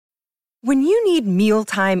When you need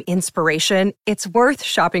mealtime inspiration, it's worth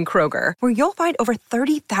shopping Kroger, where you'll find over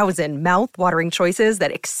 30,000 mouth-watering choices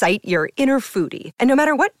that excite your inner foodie. And no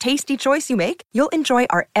matter what tasty choice you make, you'll enjoy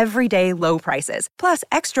our everyday low prices, plus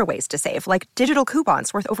extra ways to save, like digital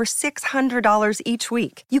coupons worth over $600 each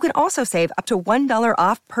week. You can also save up to $1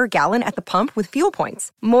 off per gallon at the pump with fuel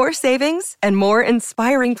points. More savings and more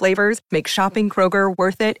inspiring flavors make shopping Kroger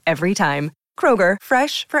worth it every time. Kroger,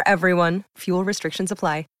 fresh for everyone. Fuel restrictions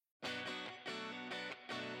apply.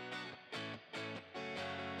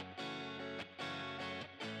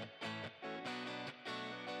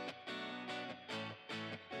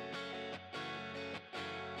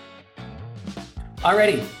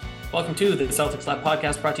 Alrighty, welcome to the Celtics Lab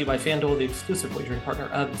podcast, brought to you by FanDuel, the exclusive wagering partner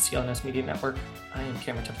of the CLNS Media Network. I am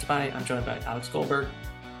Cameron Teptabai. I'm joined by Alex Goldberg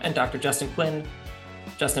and Dr. Justin Quinn.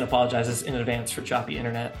 Justin apologizes in advance for choppy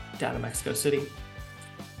internet down in Mexico City.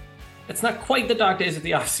 It's not quite the dog days of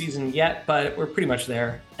the offseason yet, but we're pretty much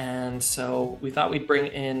there. And so we thought we'd bring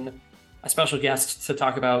in a special guest to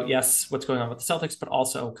talk about, yes, what's going on with the Celtics, but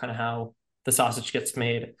also kind of how the sausage gets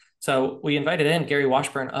made. So we invited in Gary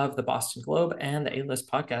Washburn of the Boston Globe and the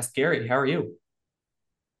A-List podcast. Gary, how are you?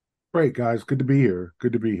 Great, guys. Good to be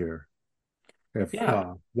here.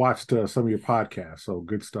 I've watched some of your podcasts, so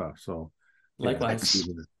good stuff. So likewise.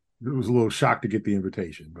 It was a little shock to get the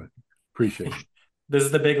invitation, but appreciate it. This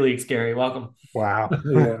is the big leagues, Gary. Welcome. Wow.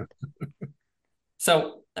 Yeah.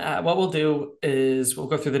 So what we'll do is we'll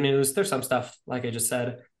go through the news. There's some stuff, like I just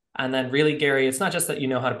said. And then really, Gary, it's not just that you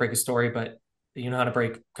know how to break a story, but you know how to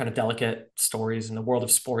break kind of delicate stories in the world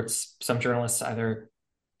of sports. Some journalists either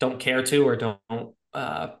don't care to or don't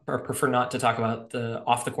or prefer not to talk about the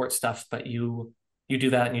off the court stuff, but you do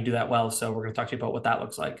that and you do that well. So we're going to talk to you about what that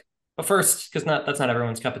looks like. But first, because that's not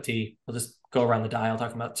everyone's cup of tea, we'll just go around the dial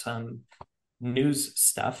talking about some news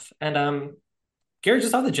stuff. And Gary,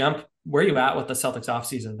 just off the jump, where are you at with the Celtics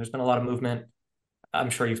offseason? There's been a lot of movement. I'm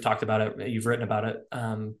sure you've talked about it, you've written about it,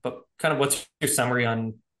 but kind of what's your summary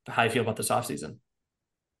on how you feel about this offseason?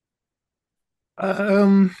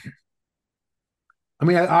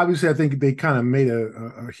 Obviously, I think they kind of made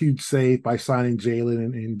a huge save by signing Jalen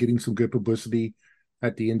and getting some good publicity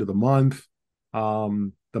at the end of the month.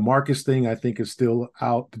 The Marcus thing, I think, is still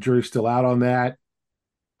out. The jury's still out on that.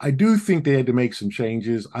 I do think they had to make some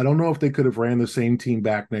changes. I don't know if they could have ran the same team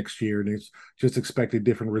back next year and it's just expected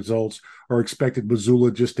different results, or expected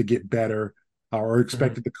Mazzulla just to get better, or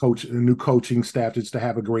expected the new coaching staff just to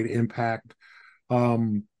have a great impact.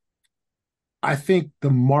 I think the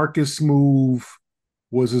Marcus move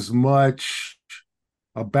was as much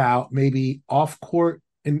about maybe off court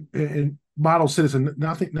and model citizen,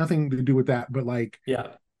 nothing to do with that, but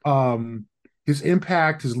his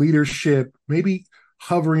impact, his leadership, maybe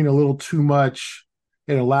hovering a little too much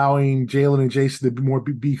and allowing Jalen and Jason to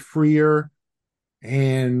be freer,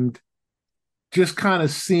 and just kind of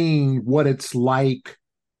seeing what it's like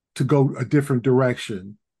to go a different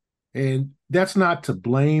direction. And that's not to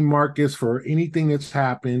blame Marcus for anything that's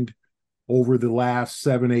happened over the last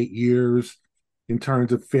 7-8 years in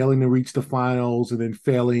terms of failing to reach the finals and then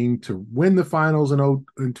failing to win the finals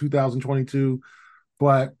in 2022.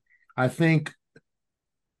 But I think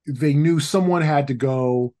they knew someone had to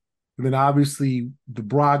go. And then obviously the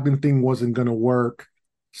Brogdon thing wasn't going to work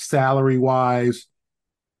salary-wise.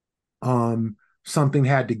 Something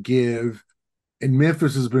had to give. And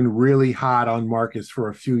Memphis has been really hot on Marcus for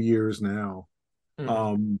a few years now.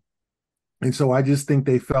 And so I just think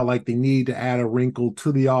they felt like they needed to add a wrinkle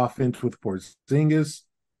to the offense with Porzingis.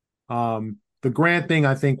 The Grant thing,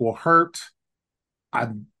 I think, will hurt.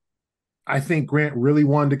 I think Grant really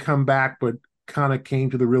wanted to come back, but kind of came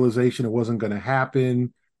to the realization it wasn't going to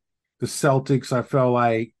happen. The Celtics, I felt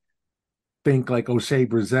think O'Shea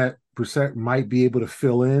Brissett might be able to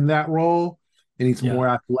fill in that role. And he's more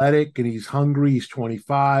athletic and he's hungry. He's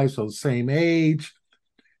 25, so the same age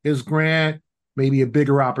as Grant. Maybe a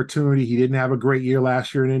bigger opportunity. He didn't have a great year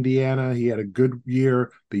last year in Indiana. He had a good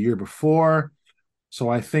year the year before. So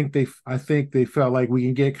I think they felt like we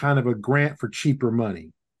can get kind of a Grant for cheaper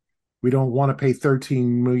money. We don't want to pay $13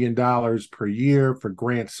 million per year for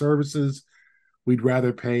Grant services. We'd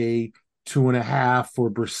rather pay $2.5 million for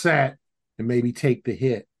Brissett and maybe take the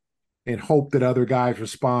hit and hope that other guys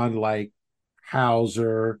respond, like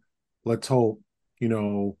Hauser. Let's hope,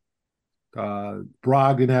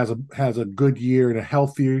 Brogdon has a good year and a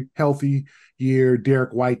healthy year.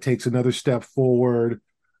 Derek White takes another step forward.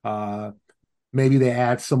 Maybe they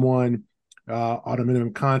add someone on a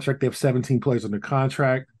minimum contract. They have 17 players under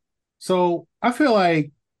contract. So I feel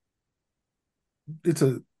like it's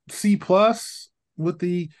a C+ with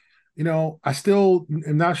the, I still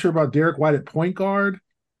am not sure about Derek White at point guard.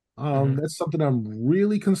 Hmm. That's something I'm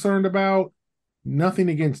really concerned about. Nothing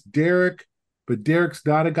against Derek, but Derek's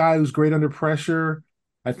not a guy who's great under pressure.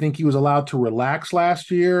 I think he was allowed to relax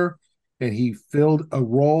last year and he filled a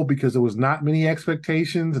role because there was not many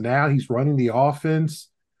expectations. Now he's running the offense.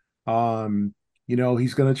 Um,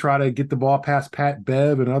 he's going to try to get the ball past Pat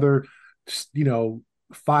Bev and other, you know,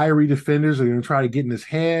 fiery defenders are going to try to get in his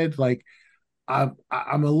head. Like, I'm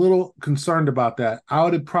a little concerned about that. I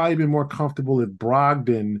would have probably been more comfortable if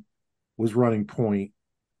Brogdon was running point,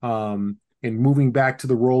 and moving back to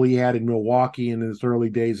the role he had in Milwaukee in his early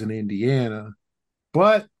days in Indiana.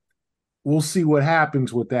 But we'll see what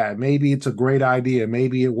happens with that. Maybe it's a great idea.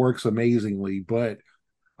 Maybe it works amazingly. But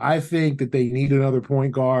I think that they need another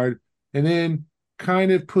point guard. And then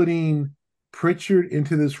kind of putting Pritchard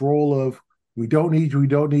into this role of we don't need you, we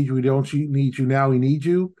don't need you, we don't need you, now we need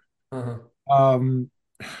you. Uh-huh. Um,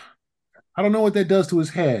 I don't know what that does to his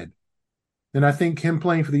head. And I think him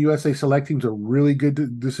playing for the USA select team is a really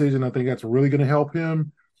good decision. I think that's really going to help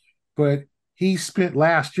him. But he spent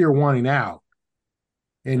last year wanting out.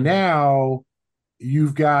 And Hmm. now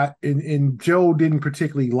you've got, and Joe didn't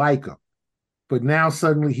particularly like him, but now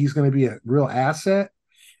suddenly he's going to be a real asset.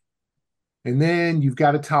 And then you've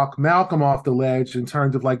got to talk Malcolm off the ledge in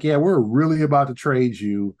terms of like, yeah, we're really about to trade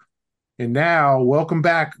you. And now, welcome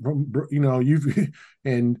back. You've,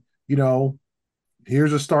 and, you know,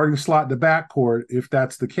 here's a starting slot in the backcourt if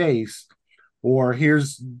that's the case. Or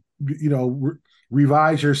here's,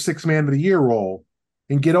 revise your 6 man of the year role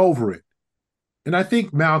and get over it. And I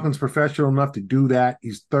think Malcolm's professional enough to do that.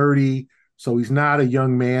 He's 30, so he's not a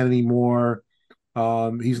young man anymore.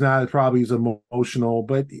 He's not probably as emotional,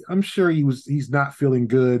 but I'm sure he's not feeling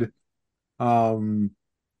good um,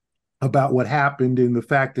 about what happened and the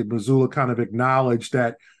fact that Missoula kind of acknowledged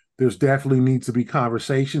that there's definitely needs to be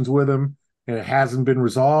conversations with him and it hasn't been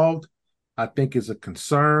resolved, I think is a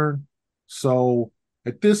concern. So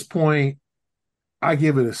at this point, I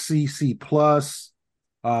give it a C plus.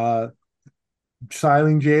 Uh,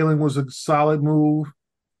 Signing Jalen was a solid move.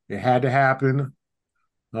 It had to happen.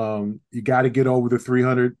 You got to get over the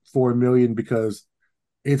 304 million because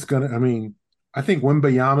it's gonna. I mean, I think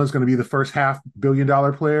Wembayama is going to be the first $500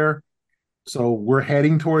 million player. So we're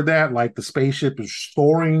heading toward that. Like the spaceship is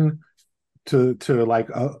soaring to like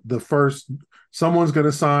the first. Someone's going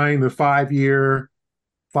to sign the 5 year,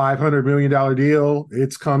 $500 million deal.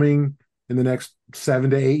 It's coming in the next 7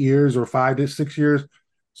 to 8 years or 5 to 6 years.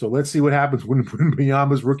 So let's see what happens when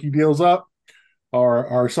Biyama's rookie deal's up,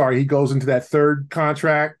 or sorry, he goes into that third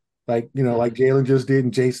contract, like like Hmm. Jalen just did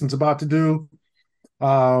and Jason's about to do.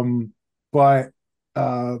 Um, but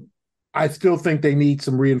uh, I still think they need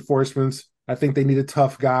some reinforcements. I think they need a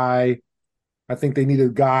tough guy. I think they need a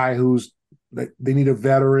guy they need a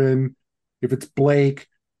veteran. If it's Blake,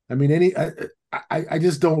 I mean, I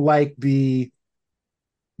just don't like the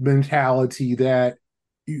mentality that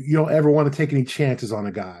you don't ever want to take any chances on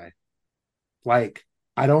a guy. Like,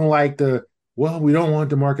 I don't like we don't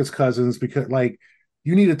want DeMarcus Cousins because, like,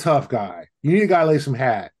 you need a tough guy. You need a guy to lay some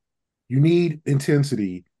hat. You need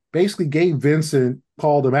intensity. Basically, Gabe Vincent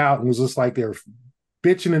called them out and was just like they're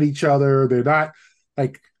bitching at each other. They're not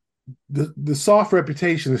like the soft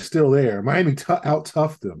reputation is still there. Miami out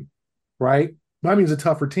toughed them, right? Miami's a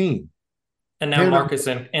tougher team. And now And Marcus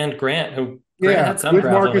and Grant, who Grant yeah, had some with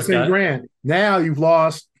gravel in his Marcus and gut. Grant, now you've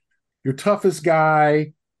lost your toughest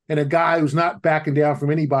guy and a guy who's not backing down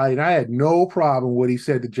from anybody. And I had no problem with what he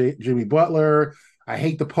said to Jimmy Butler. I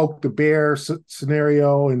hate the poke the bear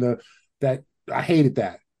scenario and that I hated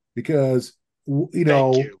that because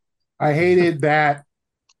Thank you. I hated that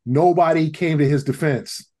nobody came to his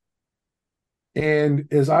defense. And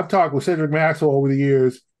as I've talked with Cedric Maxwell over the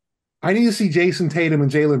years, I need to see Jason Tatum and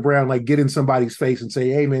Jaylen Brown like get in somebody's face and say,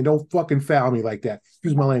 "Hey man, don't fucking foul me like that."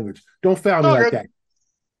 Excuse my language. Don't foul me Oh, like good. that.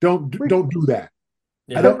 Don't do that.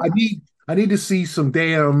 I Yeah. don't. I need to see some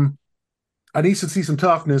damn. I need to see some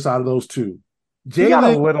toughness out of those two. We got a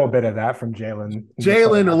Jalen, little bit of that from Jalen in the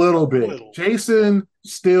Jalen, a playoffs. little A bit. little. Jason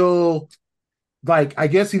still like. I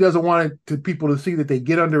guess he doesn't want it to people to see that they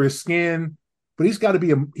get under his skin, but he's got to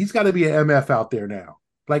be an MF out there now.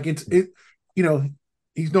 Like you know,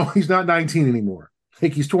 he's not 19 anymore.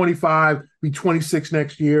 Like he's 25, be 26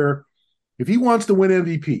 next year. If he wants to win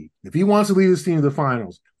MVP, if he wants to lead his team to the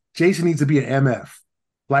finals, Jason needs to be an MF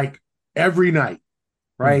like every night,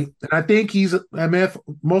 right? And I think he's an MF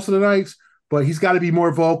most of the nights, but he's got to be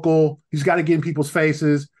more vocal. He's got to get in people's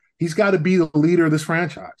faces. He's got to be the leader of this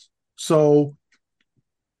franchise. So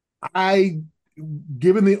I,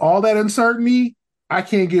 given all that uncertainty, I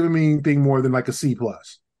can't give him anything more than like a C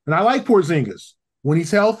plus. And I like Porzingis when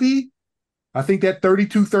he's healthy. I think that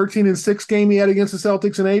 32-13-6 game he had against the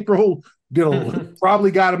Celtics in April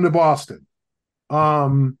probably got him to Boston.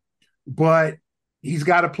 But he's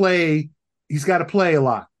got to play. He's got to play a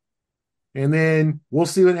lot. And then we'll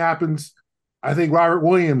see what happens. I think Robert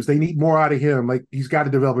Williams, they need more out of him. Like, he's got to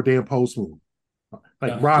develop a damn post move.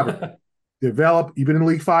 Like, Robert, develop. You've been in the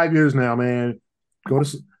league 5 years now, man.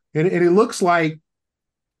 And it looks like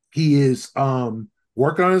he is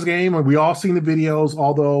working on his game. And we all seen the videos,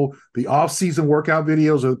 although the off-season workout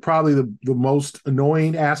videos are probably the most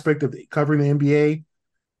annoying aspect of covering the NBA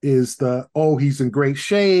is he's in great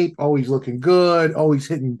shape. Oh, he's looking good. Oh, he's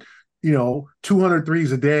hitting, 200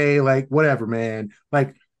 threes a day. Like, whatever, man.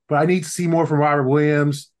 Like, but I need to see more from Robert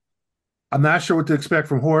Williams. I'm not sure what to expect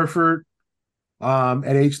from Horford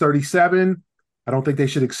at age 37. I don't think they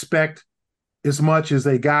should expect as much as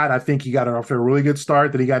they got. I think he got off to a really good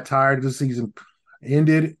start, that he got tired of the season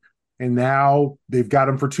ended, and now they've got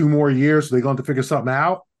him for 2 more years, so they're going to figure something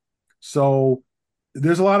out. So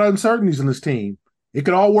there's a lot of uncertainties in this team. It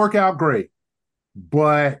could all work out great,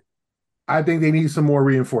 but I think they need some more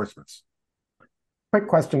reinforcements. Quick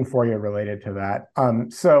question for you related to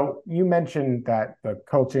that. So you mentioned that the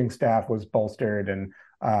coaching staff was bolstered and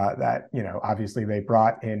that, obviously they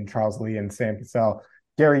brought in Charles Lee and Sam Cassell.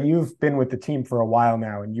 Gary, you've been with the team for a while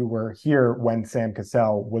now, and you were here when Sam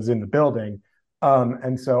Cassell was in the building.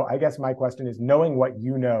 And so I guess my question is, knowing what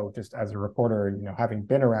you know, just as a reporter, having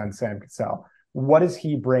been around Sam Cassell, what does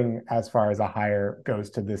he bring as far as a hire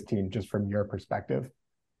goes to this team, just from your perspective?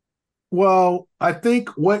 Well, I think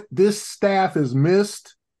what this staff has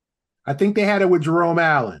missed, I think they had it with Jerome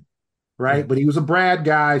Allen, right? Mm-hmm. But he was a Brad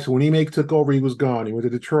guy, so when Ime took over, he was gone. He went to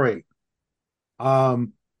Detroit.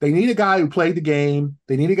 They need a guy who played the game.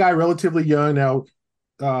 They need a guy relatively young. Now,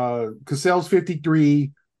 Cassell's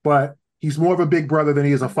 53, but he's more of a big brother than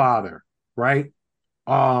he is a father, right?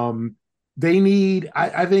 They need,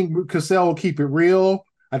 I think Cassell will keep it real.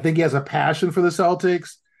 I think he has a passion for the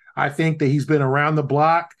Celtics. I think that he's been around the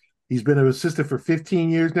block. He's been an assistant for 15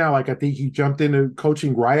 years now. Like, I think he jumped into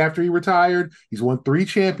coaching right after he retired. He's won 3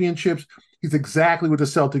 championships. He's exactly what the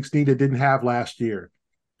Celtics needed, didn't have last year.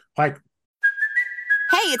 Like,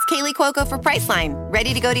 Hey, it's Kaylee Cuoco for Priceline.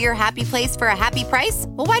 Ready to go to your happy place for a happy price?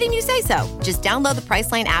 Well, why didn't you say so? Just download the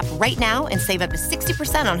Priceline app right now and save up to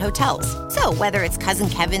 60% on hotels. So whether it's Cousin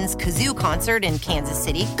Kevin's Kazoo Concert in Kansas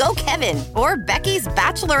City, go Kevin, or Becky's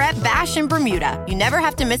Bachelorette Bash in Bermuda, you never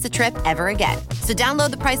have to miss a trip ever again. So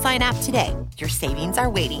download the Priceline app today. Your savings are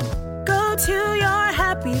waiting. Go to your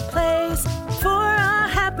happy place for a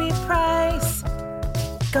happy price.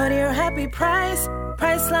 Go to your happy price,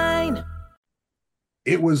 Priceline.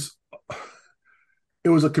 It was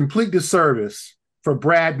a complete disservice for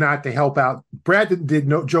Brad not to help out. Brad did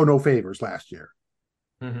Joe no favors last year.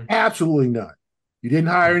 Mm-hmm. Absolutely none. You didn't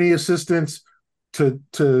hire any assistants to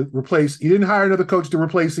replace. You didn't hire another coach to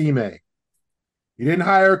replace Ime. You didn't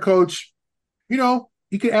hire a coach. You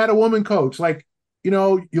could add a woman coach. Like,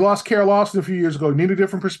 you lost Carol Lawson a few years ago. You need a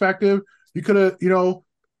different perspective. You could have,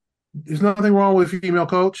 there's nothing wrong with a female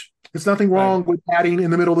coach. It's nothing wrong with adding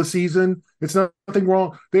in the middle of the season. It's nothing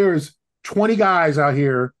wrong. There's 20 guys out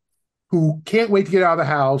here who can't wait to get out of the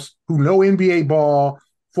house, who know NBA ball,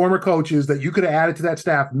 former coaches that you could have added to that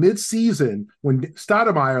staff mid-season when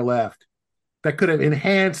Stoudemire left, that could have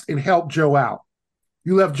enhanced and helped Joe out.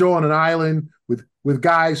 You left Joe on an island with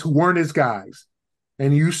guys who weren't his guys.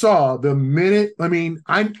 And you saw the minute,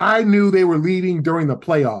 I knew they were leaving during the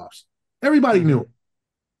playoffs. Everybody knew.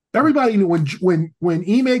 Everybody knew when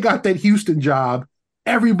Ime got that Houston job,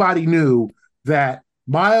 everybody knew that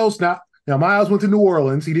Miles went to New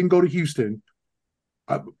Orleans. He didn't go to Houston.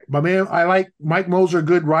 My man, I like Mike Moser, a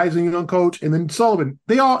good rising young coach, and then Sullivan.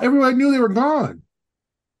 Everybody knew they were gone.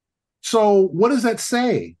 So what does that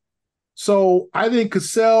say? So I think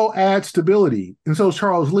Cassell adds stability, and so is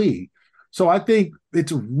Charles Lee. So I think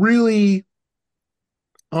it's really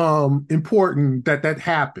important that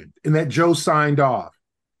happened and that Joe signed off.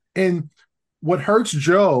 And what hurts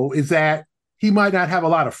Joe is that he might not have a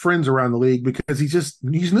lot of friends around the league because he's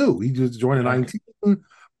new. He just joined at 19.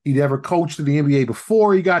 He never coached in the NBA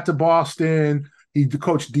before he got to Boston. He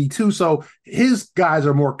coached D2. So his guys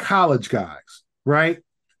are more college guys, right?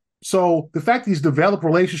 So the fact that he's developed a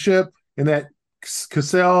relationship and that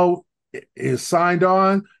Cassell is signed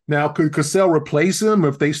on. Now, could Cassell replace him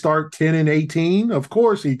if they start 10-18? Of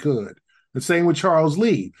course he could. The same with Charles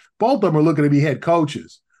Lee. Both of them are looking to be head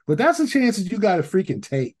coaches. But that's a chance that you got to freaking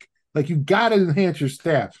take. Like, you got to enhance your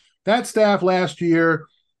staff. That staff last year,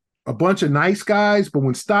 a bunch of nice guys, but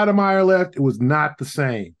when Stoudemire left, it was not the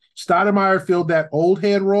same. Stoudemire filled that old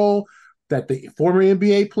head role, that the former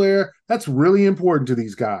NBA player, that's really important to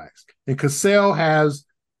these guys. And Cassell has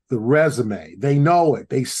the resume. They know it.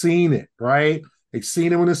 They've seen it, right? They've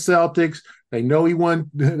seen him in the Celtics. They know he won.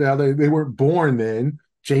 Now they weren't born then,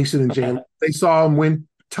 Jason and Jalen. They saw him win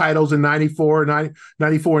titles in 94 and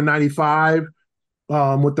 95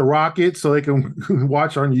 with the Rockets, so they can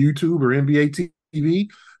watch on YouTube or NBA TV.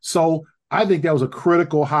 So I think that was a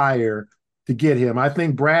critical hire to get him. I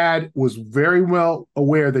think Brad was very well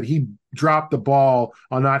aware that he dropped the ball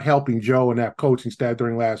on not helping Joe and that coaching staff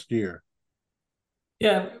during last year.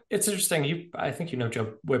 Yeah, it's interesting. I think you know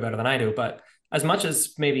Joe way better than I do, but as much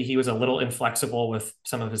as maybe he was a little inflexible with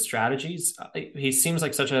some of his strategies, he seems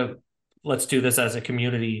like such a let's do this as a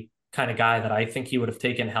community kind of guy that I think he would have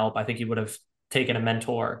taken help. I think he would have taken a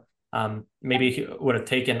mentor. Maybe he would have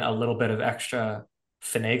taken a little bit of extra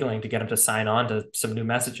finagling to get him to sign on to some new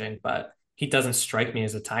messaging, but he doesn't strike me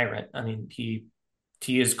as a tyrant. I mean, he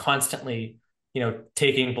is constantly,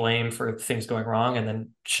 taking blame for things going wrong and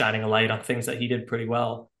then shining a light on things that he did pretty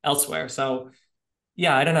well elsewhere. So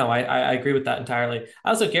yeah, I don't know. I agree with that entirely.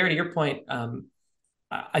 Also, Gary, to your point,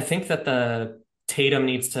 I think that the Tatum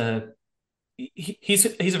needs to, he's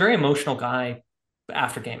a very emotional guy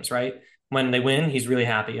after games, right? When they win, he's really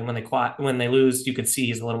happy. And when they lose, you could see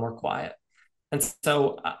he's a little more quiet. And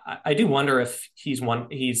so I do wonder if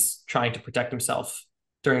he's trying to protect himself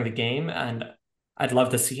during the game. And I'd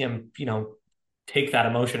love to see him, take that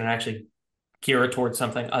emotion and actually gear it towards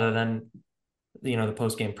something other than, the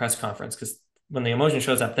post-game press conference. Because when the emotion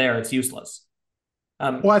shows up there, it's useless.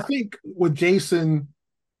 Well, I think with Jason,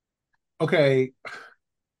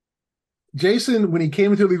 Jason, when he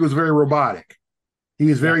came into the league, was very robotic. He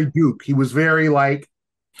was very Duke. He was very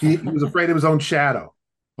he was afraid of his own shadow.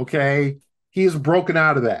 Okay. He is broken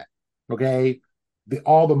out of that. Okay.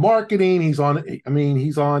 All the marketing he's on.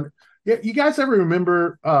 Yeah. You guys ever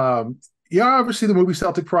remember, y'all ever see the movie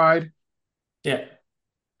Celtic Pride? Yeah.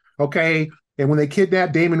 Okay. And when they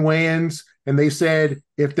kidnapped Damon Wayans and they said,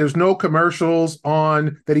 if there's no commercials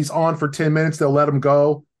on that he's on for 10 minutes, they'll let him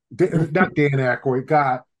go. Not Dan Aykroyd.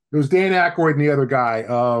 God, it was Dan Aykroyd and the other guy.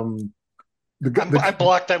 I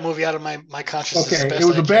blocked that movie out of my consciousness. Okay, it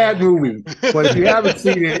was a bad movie, but if you haven't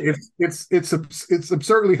seen it, it's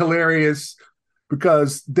absurdly hilarious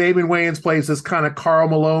because Damon Wayans plays this kind of Karl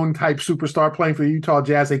Malone type superstar playing for the Utah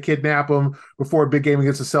Jazz. They kidnap him before a big game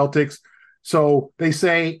against the Celtics. So they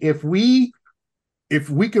say if we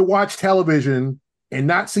could watch television and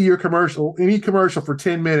not see your any commercial for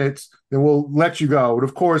 10 minutes, then we'll let you go. And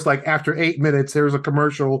of course, after 8 minutes, there's a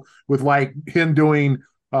commercial with him doing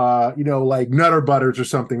Nutter Butters or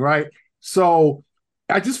something, right? So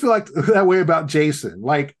I just feel that way about Jason.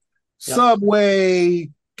 Subway,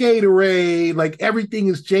 Gatorade, everything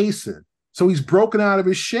is Jason. So he's broken out of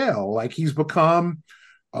his shell. He's become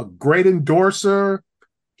a great endorser.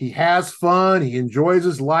 He has fun. He enjoys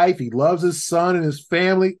his life. He loves his son and his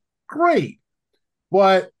family. Great.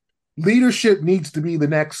 But leadership needs to be the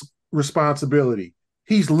next responsibility.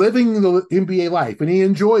 He's living the NBA life and he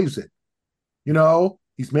enjoys it.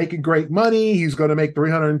 He's making great money. He's going to make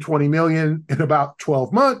 $320 million in about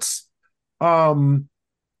 12 months.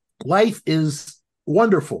 Life is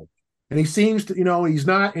wonderful. And he seems to, he's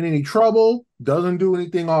not in any trouble, doesn't do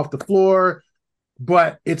anything off the floor.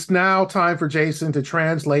 But it's now time for Jason to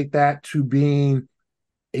translate that to being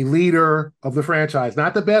a leader of the franchise.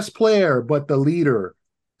 Not the best player, but the leader.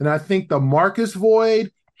 And I think the Marcus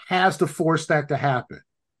void has to force that to happen.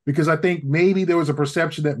 Because I think maybe there was a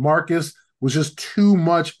perception that Marcus was just too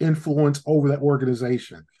much influence over that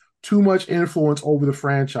organization, too much influence over the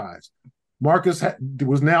franchise. Marcus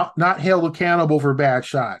was now not held accountable for bad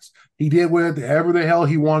shots. He did whatever the hell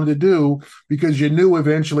he wanted to do because you knew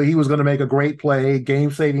eventually he was going to make a great play,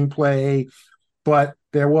 game-saving play. But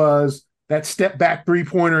there was that step-back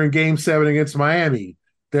three-pointer in Game 7 against Miami.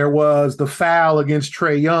 There was the foul against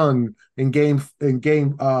Trae Young in Game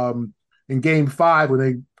 5 when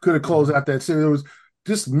they could have closed out that series.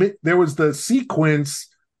 There was the sequence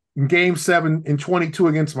in Game 7 in 22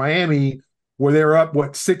 against Miami where they were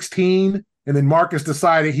up 16, and then Marcus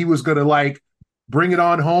decided he was going to bring it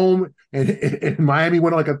on home, and Miami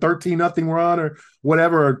went on a 13-0 run or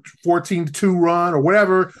whatever, or 14-2 run or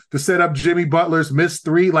whatever to set up Jimmy Butler's missed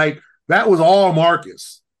three. That was all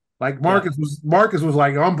Marcus. Marcus was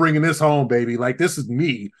like, I'm bringing this home, baby. This is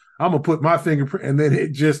me. I'm gonna put my fingerprint, and then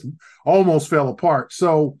it just almost fell apart.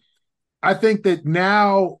 So I think that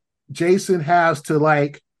now Jason has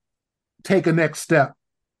to take a next step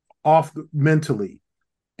off mentally.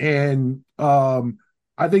 And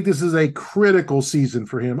I think this is a critical season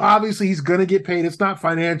for him. Obviously, he's going to get paid. It's not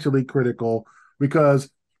financially critical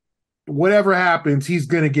because whatever happens, he's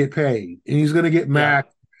going to get paid and he's going to get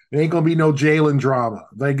max. There ain't going to be no Jalen drama.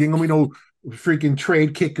 Like, ain't going to be no freaking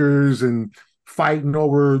trade kickers and fighting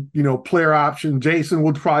over, player option. Jason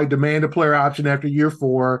would probably demand a player option after year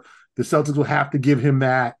 4. The Celtics will have to give him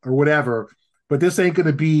that or whatever. But this ain't going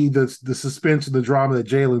to be the suspense and the drama that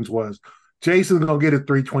Jalen's was. Jason's going to get a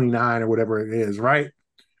 329 or whatever it is, right?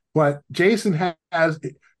 But Jason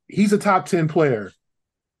he's a top 10 player.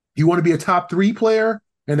 You want to be a top 3 player?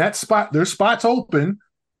 And there's spots open.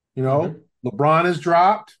 LeBron has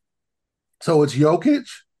dropped. So it's Jokic.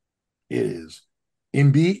 It is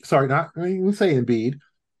Embiid. Sorry, not I mean, let's say Embiid,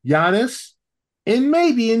 Giannis, and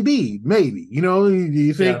maybe Embiid. Maybe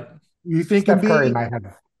you think Steph Embiid Curry might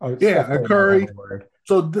have. Curry.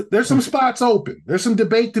 So there's some spots open. There's some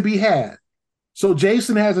debate to be had. So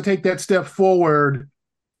Jason has to take that step forward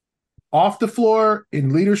off the floor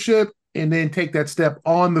in leadership, and then take that step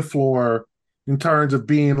on the floor in terms of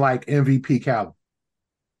being like MVP caliber.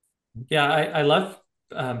 Yeah, I love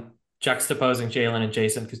juxtaposing Jalen and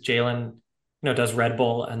Jason, because Jalen, does Red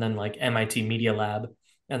Bull and then like MIT Media Lab,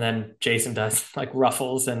 and then Jason does like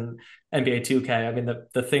Ruffles and NBA 2K. I mean,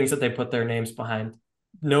 the things that they put their names behind,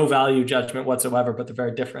 no value judgment whatsoever, but they're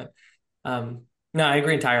very different. No, I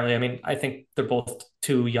agree entirely. I mean, I think they're both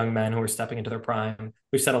 2 young men who are stepping into their prime.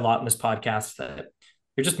 We've said a lot in this podcast that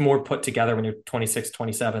you're just more put together when you're 26,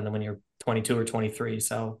 27 than when you're 22 or 23.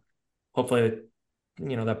 So hopefully,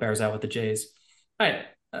 that bears out with the Jays. All right.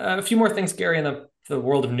 A few more things, Gary, in the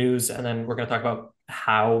world of news, and then we're going to talk about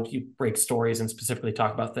how you break stories and specifically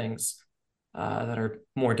talk about things that are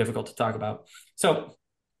more difficult to talk about. So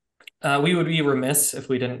we would be remiss if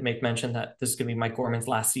we didn't make mention that this is going to be Mike Gorman's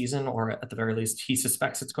last season, or at the very least, he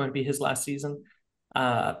suspects it's going to be his last season.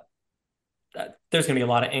 There's going to be a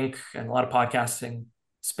lot of ink and a lot of podcasting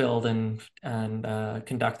spilled and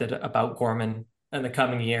conducted about Gorman in the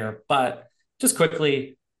coming year. But just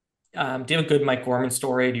quickly, do you have a good Mike Gorman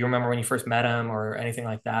story? Do you remember when you first met him or anything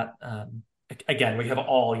like that? Again, we have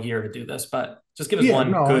all year to do this, but just give us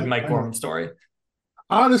good Mike Gorman story.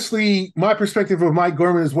 Honestly, my perspective of Mike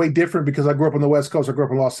Gorman is way different because I grew up on the West Coast. I grew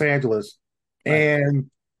up in Los Angeles. Right.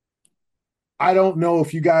 And I don't know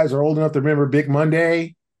if you guys are old enough to remember Big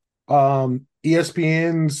Monday,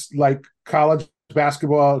 ESPN's like college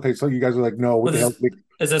basketball. Okay, so you guys are like, no, what the hell?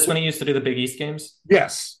 Is this when he used to do the Big East games?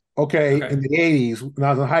 Yes. Okay. In the 80s when I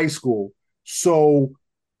was in high school. So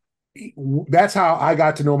that's how I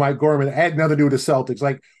got to know Mike Gorman. It had nothing to do with the Celtics.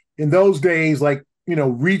 Like in those days, like,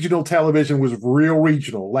 regional television was real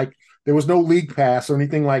regional. Like there was no league pass or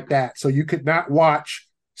anything like that. So you could not watch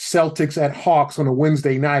Celtics at Hawks on a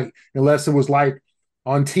Wednesday night unless it was like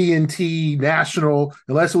on TNT national,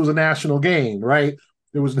 unless it was a national game, right?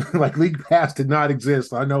 There was like league pass did not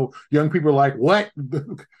exist. I know young people are like, what?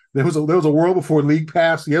 There was a world before league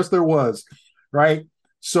pass. Yes, there was. Right.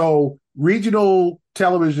 So regional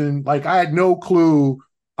television, like I had no clue.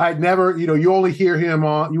 I'd never, you would only hear him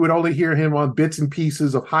on bits and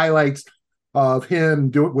pieces of highlights of him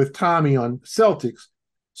do it with Tommy on Celtics.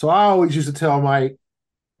 So I always used to tell Mike,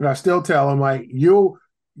 and I still tell him, like,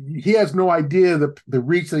 he has no idea the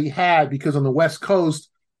reach that he had, because on the West Coast,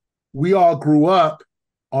 we all grew up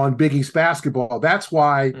on Big East basketball. That's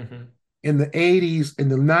why in the 80s, in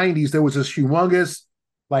the 90s, there was this humongous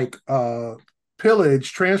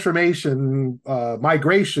pillage, transformation,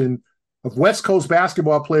 migration of West Coast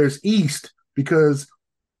basketball players east, because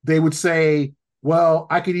they would say, well,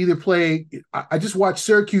 I could either play, I just watched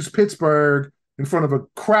Syracuse-Pittsburgh in front of a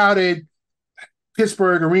crowded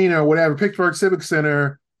Pittsburgh arena or whatever, Pittsburgh Civic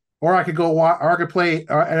Center, or I could play,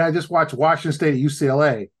 and I just watched Washington State at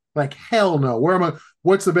UCLA. Like, hell no.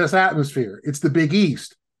 What's the best atmosphere? It's the Big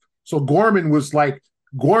East. So Gorman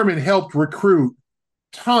helped recruit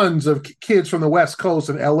tons of kids from the West Coast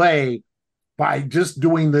and LA by just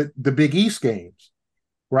doing the Big East games,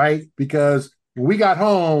 right? Because when we got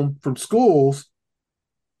home from schools,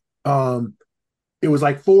 it was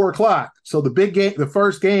like 4:00. So the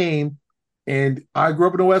first game, and I grew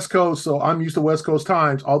up in the West Coast, so I'm used to West Coast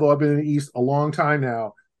times, although I've been in the East a long time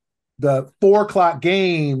now. The 4:00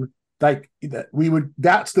 game, that's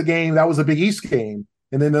the game, that was a Big East game.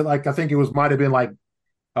 And then I think it might have been like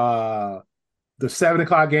the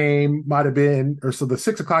 7:00 game might have been, or so the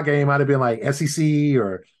 6:00 game might have been like SEC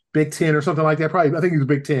or Big Ten or something like that. Probably, I think it was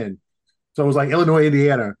Big Ten. So it was like Illinois,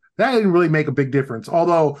 Indiana. That didn't really make a big difference,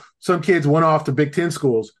 although some kids went off to Big Ten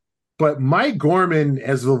schools. But Mike Gorman,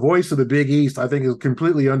 as the voice of the Big East, I think is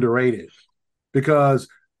completely underrated, because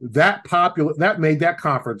that made that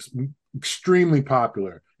conference extremely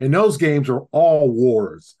popular. And those games are all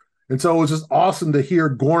wars. And so it was just awesome to hear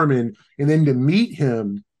Gorman, and then to meet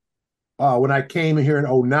him when I came in here in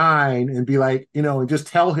 '09 and be like, and just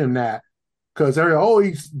tell him that. Because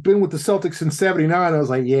he's been with the Celtics since '79. I was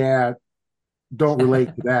like, yeah, don't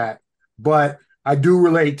relate to that. But I do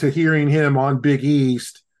relate to hearing him on Big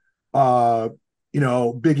East,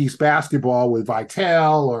 Big East basketball with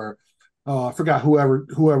Vitale or I forgot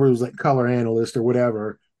whoever was like color analyst or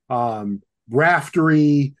whatever,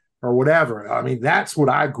 Raftery or whatever. I mean, that's what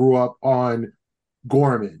I grew up on.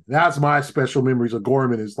 Gorman. That's my special memories of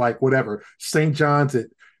Gorman is like whatever St. John's at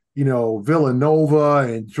Villanova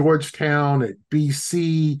and Georgetown at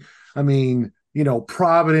BC. I mean,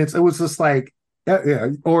 Providence. It was just like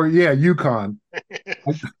UConn.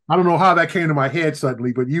 I don't know how that came to my head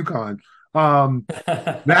suddenly, but UConn.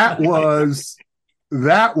 That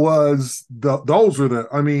was those were the.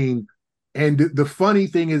 I mean, and the funny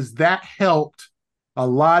thing is that helped a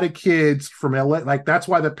lot of kids from LA. Like that's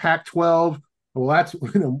why the Pac-12. Well, that's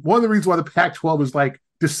one of the reasons why the Pac-12 is like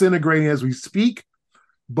disintegrating as we speak.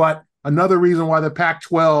 But another reason why the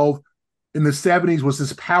Pac-12 in the 70s was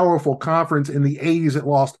this powerful conference. In the 80s, it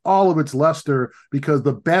lost all of its luster because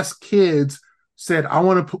the best kids said, I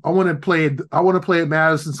want to play at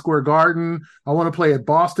Madison Square Garden. I want to play at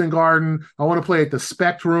Boston Garden. I want to play at the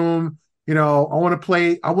Spectrum. I want to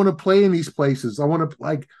play in these places. I want to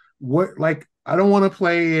I don't want to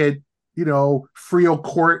play at Frio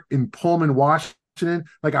Court in Pullman, Washington.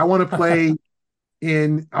 Like I want to play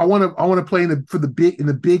I want to play in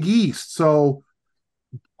the Big East. So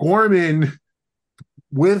Gorman,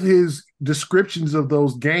 with his descriptions of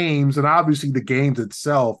those games and obviously the games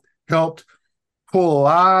itself, helped pull a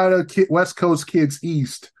lot of West Coast kids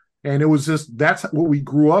east. And it was that's what we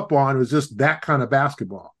grew up on. It was just that kind of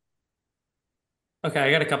basketball. Okay,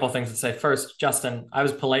 I got a couple of things to say. First, Justin, I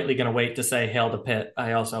was politely going to wait to say hail to Pitt.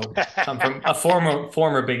 I also come from a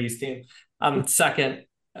former Big East team. Second,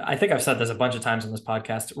 I think I've said this a bunch of times on this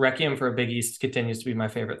podcast. Requiem for a Big East continues to be my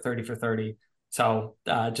favorite 30 for 30. So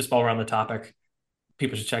just while we're on the topic,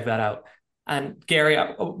 people should check that out. And Gary,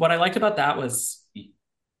 what I liked about that was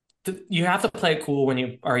you have to play it cool when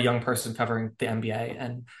you are a young person covering the NBA.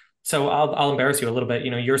 And so I'll embarrass you a little bit.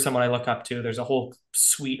 You're someone I look up to. There's a whole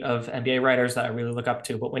suite of NBA writers that I really look up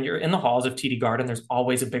to. But when you're in the halls of TD Garden, there's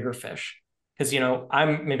always a bigger fish. Because,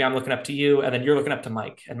 I'm looking up to you, and then you're looking up to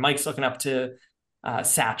Mike. And Mike's looking up to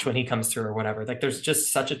Satch when he comes through or whatever. Like there's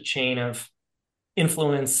just such a chain of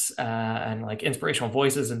influence and like inspirational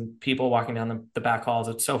voices and people walking down the back halls.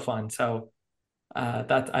 It's so fun. So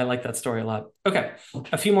that I like that story a lot. Okay,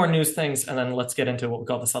 a few more news things, and then let's get into what we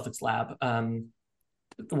call the Celtics lab.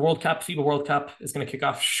 The World Cup, FIBA World Cup, is going to kick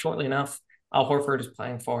off shortly enough. Al Horford is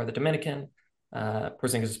playing for the Dominican.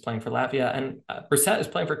 Porzingis is playing for Latvia, and Brissett is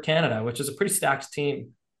playing for Canada, which is a pretty stacked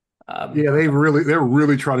team. They're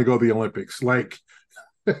really trying to go to the Olympics. Like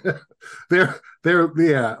like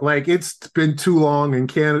it's been too long. And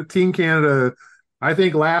Team Canada, I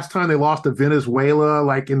think last time they lost to Venezuela,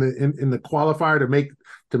 like in the qualifier to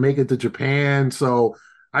make it to Japan. So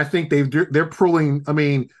I think they're pulling. I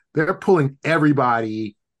mean, they're pulling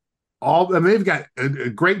everybody. They've got a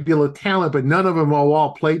great deal of talent, but none of them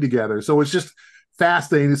all played together. So it's just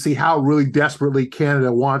fascinating to see how really desperately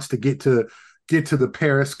Canada wants to get to the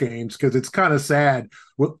Paris Games, because it's kind of sad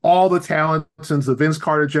with all the talent since the Vince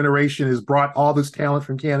Carter generation has brought all this talent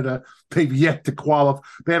from Canada. They've yet to qualify.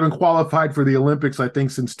 They haven't qualified for the Olympics, I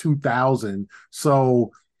think, since 2000.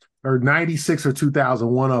 So, or 96 or 2000,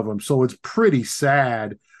 one of them. So it's pretty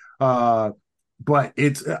sad. But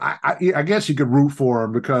it's, I guess you could root for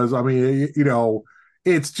them because, I mean,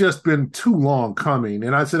 it's just been too long coming.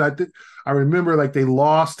 And I said, I remember like they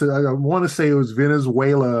lost to, I want to say it was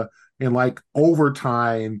Venezuela in like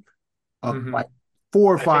overtime of like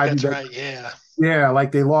 4 or 5. That's right. Yeah. Yeah.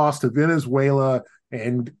 Like they lost to Venezuela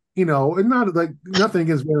and, and not like nothing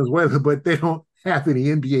against Venezuela, but they don't have any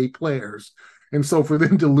NBA players. And so for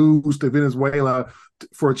them to lose to Venezuela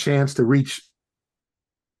for a chance to reach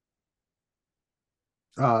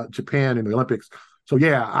Japan in the Olympics. So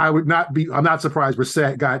yeah, I'm not surprised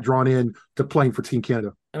Brissett got drawn in to playing for Team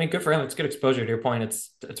Canada. I mean, good for him. It's good exposure. To your point,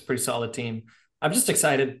 it's a pretty solid team. I'm just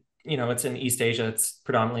excited. It's in East Asia. It's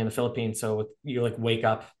predominantly in the Philippines. So you like wake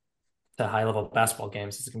up to high level basketball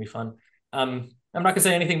games. It's gonna be fun. I'm not gonna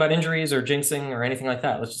say anything about injuries or jinxing or anything like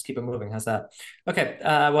that. Let's just keep it moving. How's that? Okay.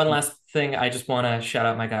 One last thing. I just want to shout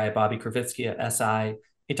out my guy, Bobby Kravitsky at SI.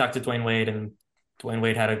 He talked to Dwayne Wade, and Dwayne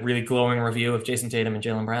Wade had a really glowing review of Jason Tatum and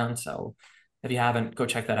Jaylen Brown. So if you haven't, go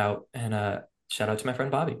check that out. And shout out to my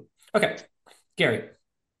friend Bobby. Okay, Gary.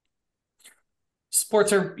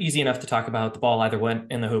 Sports are easy enough to talk about. The ball either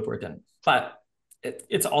went in the hoop or it didn't. But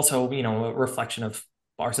it's also, a reflection of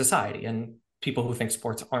our society. And people who think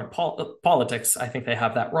sports aren't politics, I think they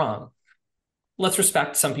have that wrong. let's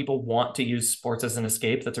respect some people want to use sports as an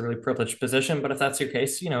escape. That's a really privileged position. But if that's your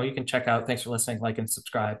case, you know, you can check out. Thanks for listening, like, and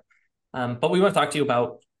subscribe. But we want to talk to you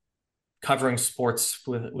about covering sports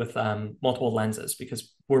with multiple lenses,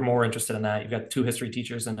 because we're more interested in that. You've got 2 history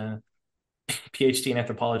teachers and a PhD in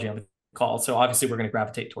anthropology on the call. So obviously we're going to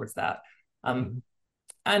gravitate towards that. And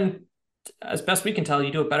as best we can tell,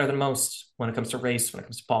 you do it better than most when it comes to race, when it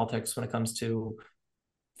comes to politics, when it comes to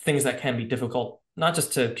things that can be difficult, not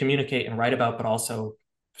just to communicate and write about, but also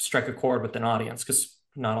strike a chord with an audience, because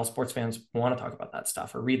not all sports fans want to talk about that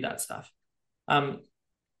stuff or read that stuff.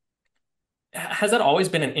 Has that always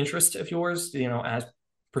been an interest of yours, you know, as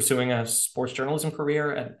pursuing a sports journalism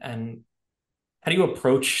career? And how do you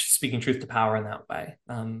approach speaking truth to power in that way?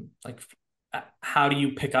 Like, how do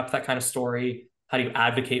you pick up that kind of story? How do you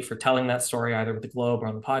advocate for telling that story, either with the Globe or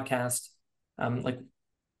on the podcast? Like,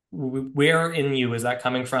 where in you is that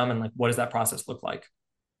coming from, and like, what does that process look like?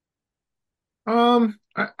 I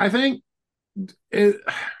think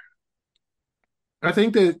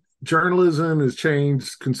that journalism has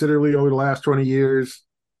changed considerably over the last 20 years.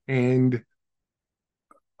 And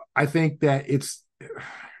I think that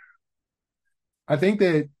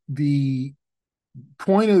the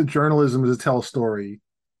point of journalism is to tell a story.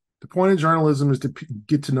 The point of journalism is to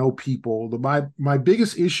get to know people. My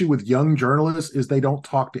biggest issue with young journalists is they don't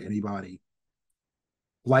talk to anybody.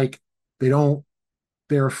 Like, they're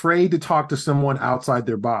afraid to talk to someone outside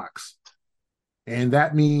their box. And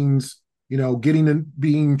that means, you know,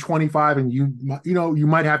 being 25, and you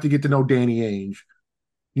might have to get to know Danny Ainge.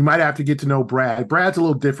 You might have to get to know Brad. Brad's a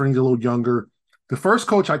little different. He's a little younger. The first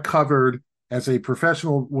coach I covered as a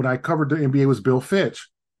professional when I covered the NBA was Bill Fitch.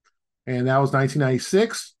 And that was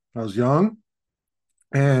 1996. I was young.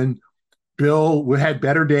 And Bill had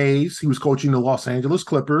better days. He was coaching the Los Angeles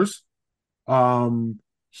Clippers.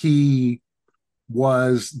 He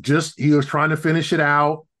was trying to finish it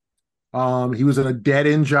out. He was in a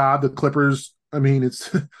dead-end job. The Clippers, I mean,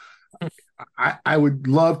 I would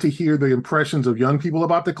love to hear the impressions of young people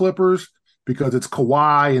about the Clippers, because it's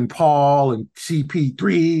Kawhi and Paul and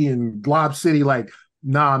CP3 and Lob City. Like,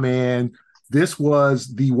 nah, man, this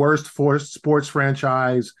was the worst sports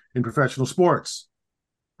franchise in professional sports,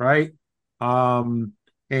 right? And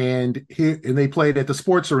they played at the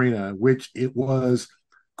Sports Arena, which it was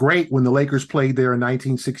great when the Lakers played there in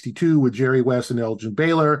 1962 with Jerry West and Elgin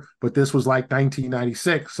Baylor, but this was like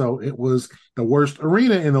 1996, so it was the worst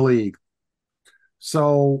arena in the league.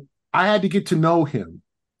 So I had to get to know him,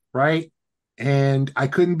 right? And I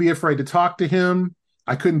couldn't be afraid to talk to him.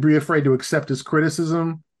 I couldn't be afraid to accept his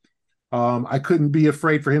criticism. I couldn't be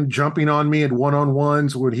afraid for him jumping on me at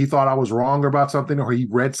one-on-ones when he thought I was wrong about something, or he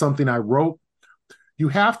read something I wrote. You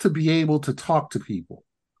have to be able to talk to people,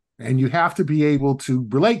 and you have to be able to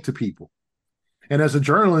relate to people. And as a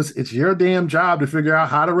journalist, it's your damn job to figure out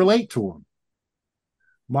how to relate to them.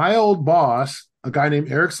 My old boss, a guy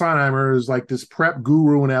named Eric Sonnheimer, is like this prep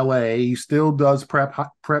guru in LA. He still does prep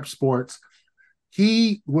sports.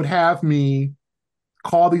 He would have me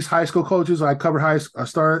call these high school coaches. I covered I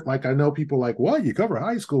know people like, what? You cover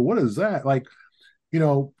high school? What is that? Like, you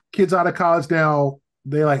know, kids out of college now,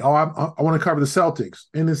 they're like, oh, I want to cover the Celtics.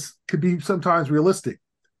 And this could be sometimes realistic.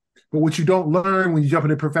 But what you don't learn when you jump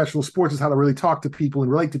into professional sports is how to really talk to people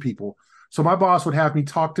and relate to people. So my boss would have me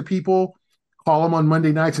talk to people, call them on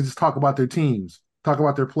Monday nights, and just talk about their teams, talk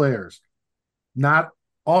about their players. Not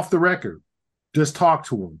off the record, just talk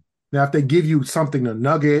to them. Now, if they give you something, a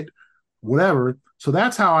nugget, whatever. So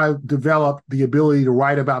that's how I developed the ability to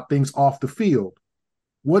write about things off the field.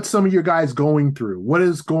 What's some of your guys going through? What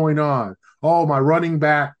is going on? Oh, my running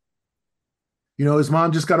back, you know, his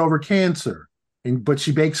mom just got over cancer, but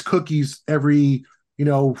she bakes cookies every, you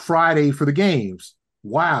know, Friday for the games.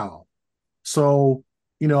 Wow. So,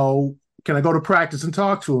 you know, can I go to practice and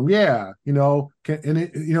talk to him? Yeah. You know,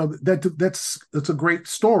 that's a great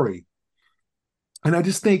story. And I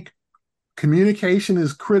just think communication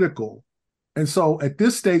is critical. And so at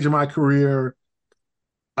this stage of my career,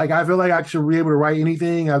 like, I feel like I should be able to write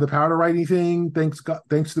anything. I have the power to write anything, thanks to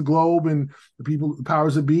the Globe and the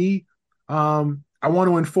powers that be. I want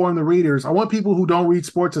to inform the readers. I want people who don't read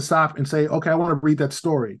sports to stop and say, okay, I want to read that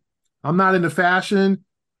story. I'm not into fashion.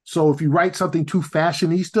 So if you write something too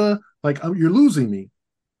fashionista, like, you're losing me.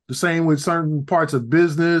 The same with certain parts of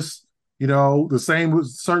business, you know, the same with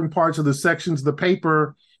certain parts of the sections of the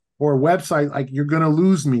paper or website. Like, you're going to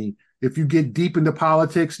lose me if you get deep into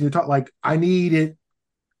politics and you talk. Like, I need it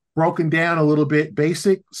broken down a little bit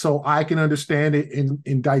basic so I can understand it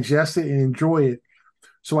and digest it and enjoy it.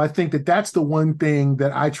 So I think that that's the one thing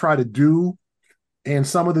that I try to do. And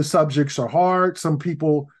some of the subjects are hard. Some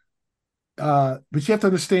people, but you have to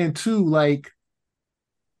understand too, like,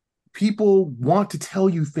 people want to tell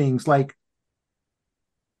you things. Like,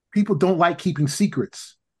 people don't like keeping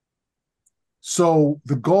secrets. So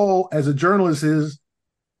the goal as a journalist is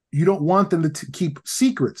you don't want them to keep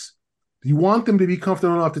secrets. You want them to be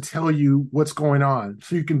comfortable enough to tell you what's going on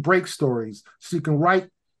so you can break stories, so you can write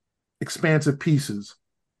expansive pieces.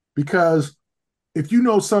 Because if you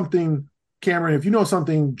know something, Cameron, if you know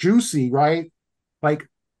something juicy, right? Like,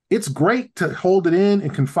 it's great to hold it in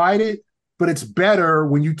and confide it, but it's better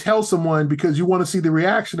when you tell someone because you want to see the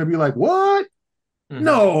reaction and be like, what? Mm-hmm.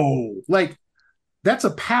 No, like, that's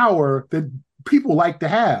a power that people like to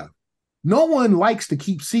have. No one likes to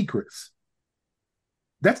keep secrets.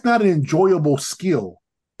 That's not an enjoyable skill.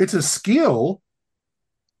 It's a skill,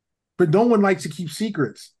 but no one likes to keep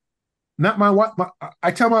secrets. Not my wife.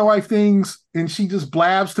 I tell my wife things and she just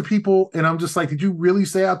blabs to people, and I'm just like, did you really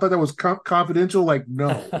say I thought that was confidential? Like,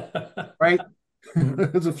 no. Right?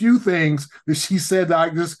 There's a few things that she said that I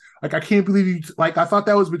just, like, I can't believe you, like, I thought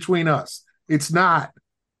that was between us. It's not.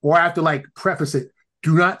 Or I have to, like, preface it.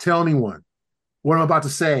 Do not tell anyone what I'm about to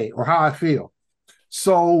say or how I feel.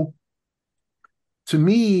 So to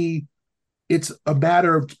me, it's a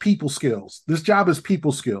matter of people skills. This job is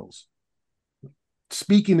people skills.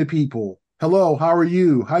 Speaking to people. Hello, how are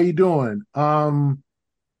you? How you doing?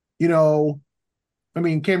 You know, I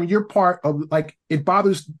mean, Cameron, you're part of, like, it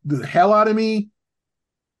bothers the hell out of me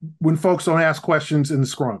when folks don't ask questions in the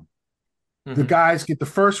scrum. Mm-hmm. The guys get the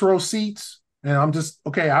first row seats, and I'm just,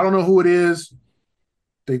 okay, I don't know who it is.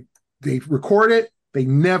 They record it. They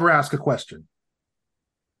never ask a question.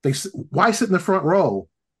 Why sit in the front row?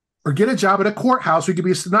 Or get a job at a courthouse where you could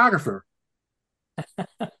be a stenographer.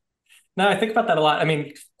 No, I think about that a lot. I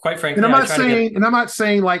mean, quite frankly, and I'm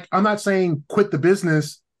not saying quit the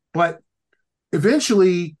business, but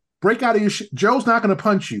eventually break out of your Joe's not going to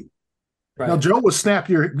punch you. Right. Now, Joe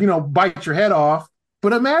will bite your head off.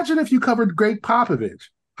 But imagine if you covered Greg Popovich.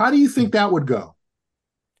 How do you think that would go?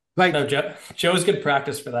 Like, no, Joe's good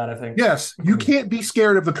practice for that, I think. Yes, you can't be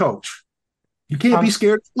scared of the coach. You can't be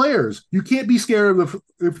scared of players. You can't be scared of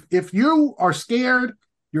if you are scared,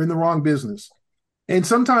 you're in the wrong business. And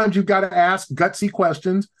sometimes you've got to ask gutsy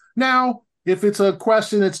questions. Now, if it's a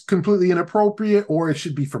question that's completely inappropriate or it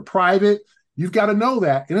should be for private, you've got to know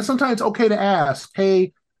that. And it's sometimes okay to ask,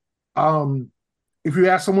 hey, if you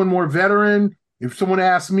ask someone more veteran, if someone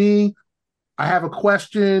asks me, I have a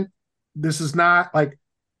question. This is not like,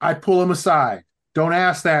 I pull them aside. Don't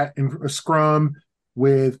ask that in a scrum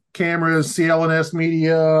with cameras, CLNS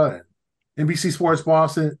Media, NBC Sports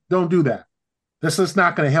Boston. Don't do that. That's just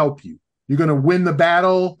not going to help you. You're going to win the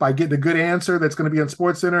battle by getting a good answer that's going to be on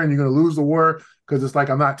SportsCenter, and you're going to lose the war because it's like,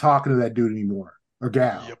 I'm not talking to that dude anymore, or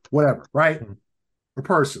gal, whatever, right? Mm-hmm. Or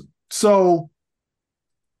person. So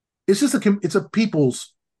it's just it's a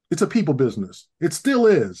people business. It still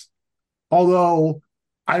is. Although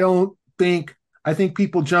I think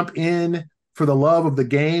people jump in for the love of the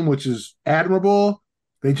game, which is admirable.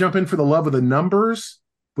 They jump in for the love of the numbers,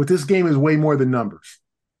 but this game is way more than numbers.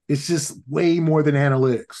 It's just way more than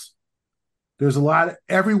analytics. There's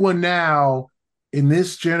everyone now in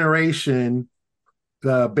this generation,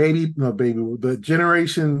 the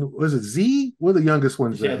generation, was it Z? What are the youngest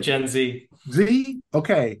ones? Yeah, Gen Z. Z?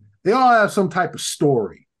 Okay. They all have some type of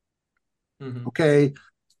story. Mm-hmm. Okay.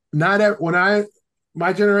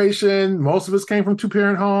 My generation, most of us came from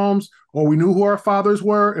two-parent homes, or we knew who our fathers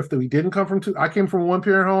were. If we didn't come from I came from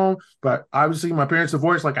one-parent home, but obviously my parents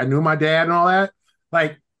divorced. Like, I knew my dad and all that.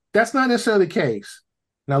 Like, that's not necessarily the case.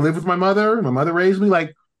 And I live with my mother. My mother raised me.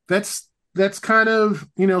 Like, that's kind of,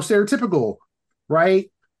 stereotypical,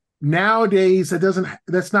 right? Nowadays,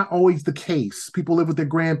 that's not always the case. People live with their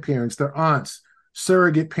grandparents, their aunts,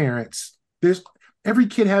 surrogate parents. Every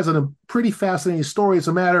kid has a pretty fascinating story. It's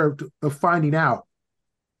a matter of finding out.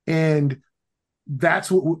 And that's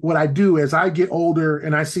what I do as I get older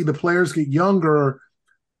and I see the players get younger.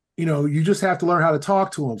 You just have to learn how to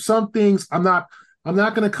talk to them. Some things I'm not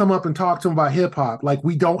going to come up and talk to them about hip hop. Like,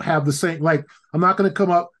 we don't have the same, like, I'm not going to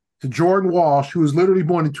come up to Jordan Walsh, who was literally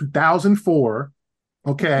born in 2004.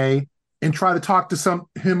 Okay. And try to talk to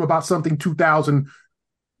him about something 2000,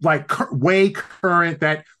 like, way current,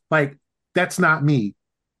 that, like, that's not me.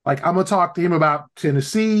 Like, I'm going to talk to him about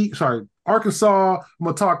Arkansas. I'm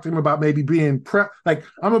going to talk to him about maybe being like,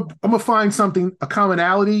 I'm going to find something, a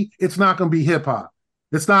commonality. It's not going to be hip hop.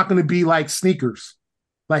 It's not going to be like sneakers.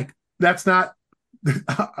 Like, that's not,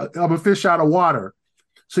 I'm a fish out of water.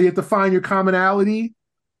 So you have to find your commonality,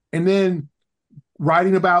 and then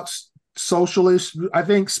writing about social issues. I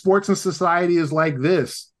think sports and society is like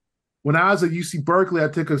this. When I was at UC Berkeley, I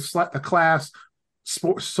took a class,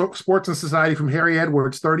 sports and society, from Harry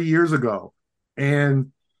Edwards 30 years ago.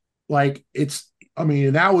 And Like I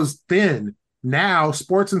mean, that was then. Now,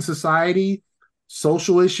 sports and society,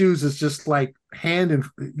 social issues is just like hand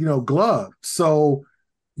and glove. So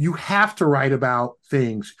you have to write about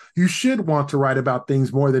things. You should want to write about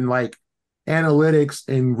things more than like analytics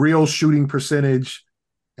and real shooting percentage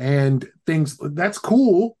and things. That's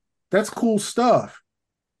cool. That's cool stuff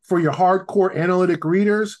for your hardcore analytic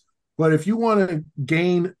readers. But if you want to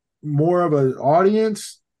gain more of an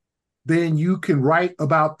audience, then you can write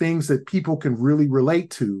about things that people can really relate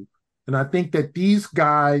to. And I think that these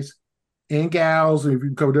guys and gals, if you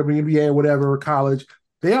go WNBA or whatever, or college,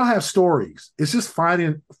 they all have stories. It's just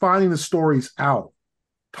finding the stories out,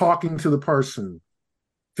 talking to the person,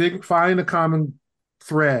 finding a common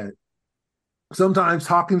thread. Sometimes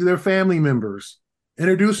talking to their family members,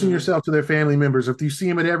 introducing yourself to their family members if you see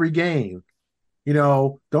them at every game.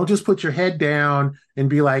 Don't just put your head down and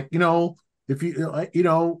be like, if you,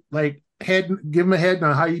 like give them a head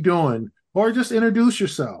nod, how you doing? Or just introduce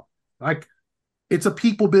yourself. Like, it's a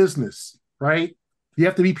people business, right? You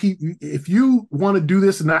have to be if you want to do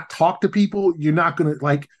this and not talk to people, you're not going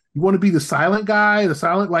to you want to be the silent guy,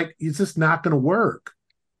 it's just not going to work.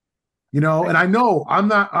 And I know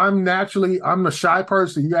I'm a shy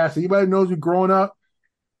person. You ask anybody who knows me growing up,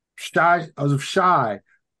 shy. I was shy.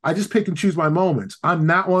 I just pick and choose my moments. I'm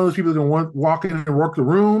not one of those people that want to walk in and work the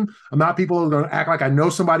room. I'm not people who are going to act like I know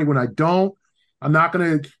somebody when I don't. I'm not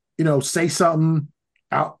going to, say something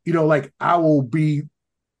out, I will be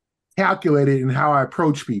calculated in how I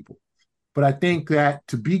approach people. But I think that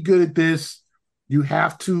to be good at this, you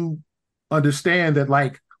have to understand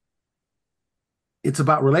that it's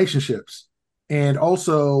about relationships, and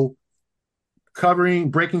also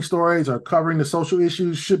breaking stories or covering the social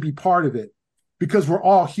issues should be part of it, because we're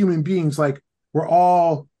all human beings.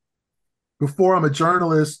 Before I'm a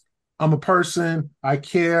journalist, I'm a person. I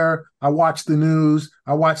care. I watch the news.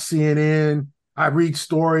 I watch CNN. I read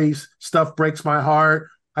stories. Stuff breaks my heart.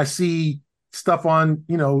 I see stuff on,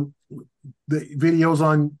 the videos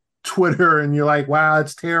on Twitter, and you're like, wow,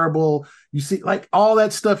 it's terrible. You see all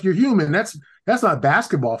that stuff. You're human. That's not a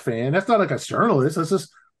basketball fan. That's not like a journalist. That's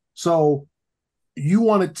just, so you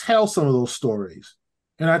want to tell some of those stories.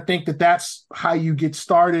 And I think that that's how you get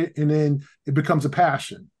started, and then it becomes a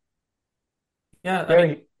passion. Yeah.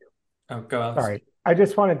 Go Alex. Sorry. I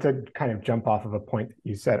just wanted to kind of jump off of a point that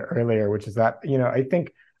you said earlier, which is that, I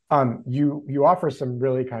think you offer some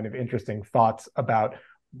really kind of interesting thoughts about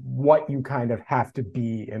what you kind of have to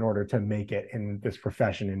be in order to make it in this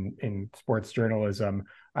profession in sports journalism,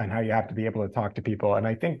 and how you have to be able to talk to people. And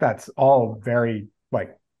I think that's all very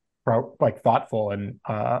thoughtful and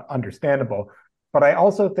understandable. But I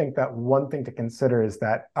also think that one thing to consider is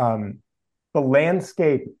that the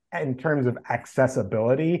landscape in terms of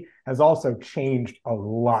accessibility has also changed a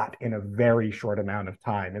lot in a very short amount of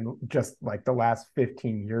time, in just the last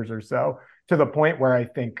 15 years or so, to the point where I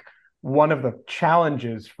think one of the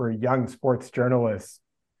challenges for young sports journalists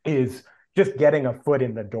is just getting a foot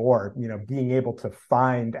in the door, being able to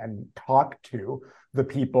find and talk to the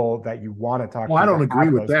people that you want to talk to. Well, I don't agree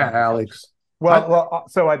with that, Alex.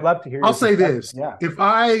 So I'd love to hear. I'll say this. Yeah. If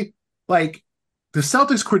the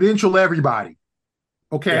Celtics credential everybody,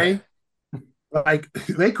 okay? Yeah.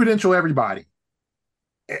 They credential everybody.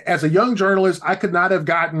 As a young journalist, I could not have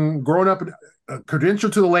grown up a credential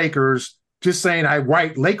to the Lakers just saying I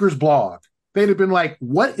write Lakers blog. They'd have been like,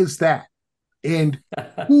 what is that? And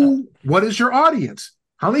what is your audience?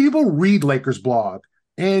 How many people read Lakers blog?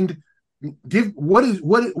 And what is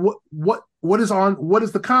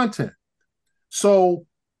the content? So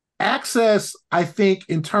access, I think,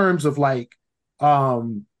 in terms of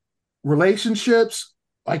relationships,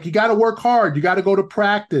 you got to work hard. You got to go to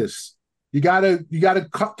practice. You got to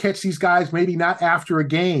catch these guys maybe not after a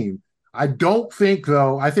game. I don't think,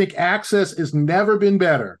 though, I think access has never been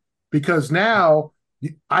better, because now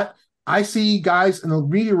I see guys in the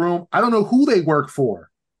media room, I don't know who they work for.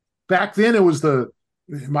 Back then it was it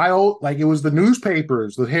was the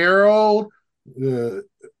newspapers, the Herald, the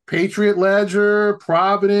Patriot Ledger,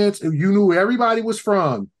 Providence. You knew who everybody was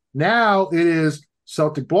from. Now it is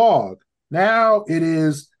Celtic Blog. Now it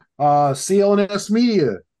is CLNS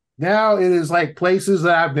Media. Now it is places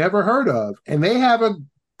that I've never heard of, and they have a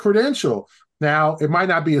credential. Now, it might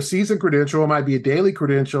not be a season credential, it might be a daily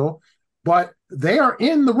credential, but they are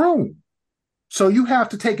in the room. So you have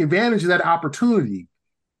to take advantage of that opportunity.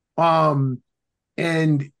 And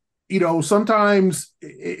sometimes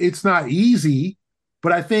it's not easy,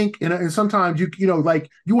 but I think, and sometimes you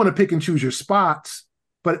want to pick and choose your spots.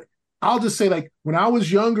 But I'll just say, when I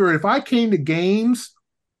was younger, if I came to games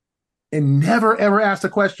and never ever asked a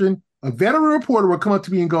question, a veteran reporter would come up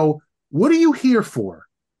to me and go, "What are you here for?"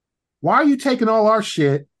 Why are you taking all our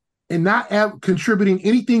shit and not contributing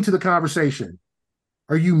anything to the conversation?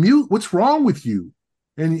 Are you mute? What's wrong with you?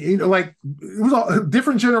 And like it was a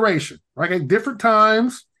different generation, like at different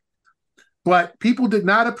times, but people did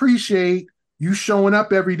not appreciate you showing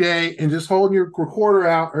up every day and just holding your recorder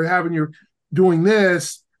out or having your doing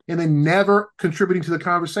this and then never contributing to the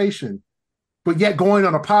conversation, but yet going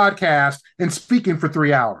on a podcast and speaking for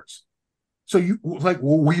 3 hours. So you like,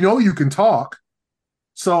 well, we know you can talk.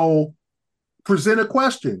 So present a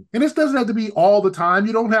question. And this doesn't have to be all the time.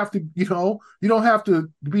 You don't have to, you don't have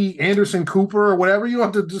to be Anderson Cooper or whatever. You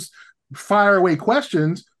don't have to just fire away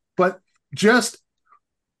questions, but just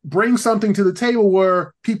bring something to the table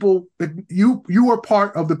where people, you are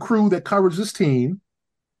part of the crew that covers this team.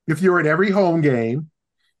 If you're at every home game,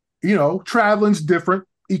 traveling's different.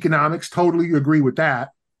 Economics, totally agree with that.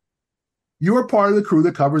 You're part of the crew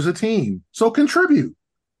that covers a team. So contribute.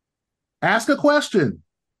 Ask a question.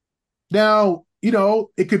 Now,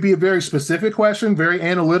 it could be a very specific question, very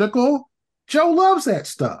analytical. Joe loves that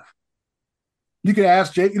stuff. You could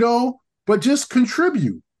ask Jay, but just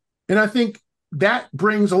contribute. And I think that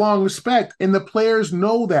brings along respect. And the players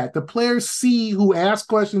know that. The players see who ask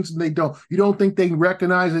questions and they don't. You don't think they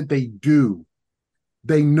recognize it? They do.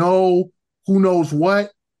 They know who knows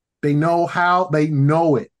what. They know how. They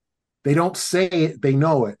know it. They don't say it, they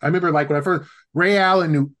know it. I remember when I first, Ray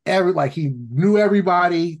Allen knew he knew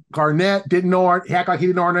everybody. Garnett didn't know he acted like he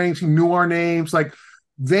didn't know our names. He knew our names. Like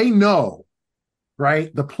they know, right?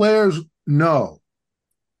 The players know.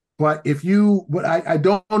 But I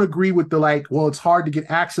don't agree with it's hard to get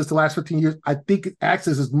access the last 15 years. I think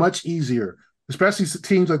access is much easier, especially to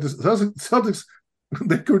teams like this. Celtics,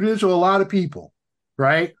 they credential a lot of people,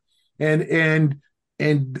 right? And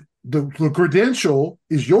the credential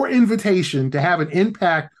is your invitation to have an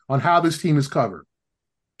impact on how this team is covered.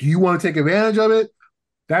 Do you want to take advantage of it?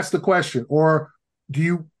 That's the question. Or do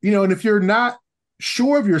you, and if you're not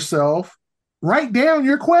sure of yourself, write down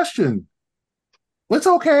your question. It's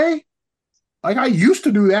okay. Like I used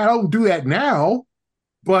to do that. I don't do that now.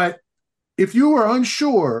 But if you are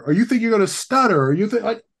unsure or you think you're going to stutter, or you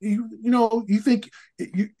think you think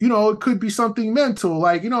it could be something mental,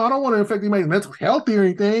 I don't want to affect anybody's mental health or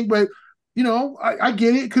anything, but I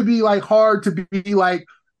get it. It could be hard to be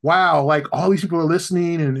wow, all these people are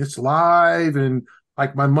listening and it's live and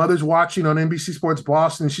my mother's watching on NBC Sports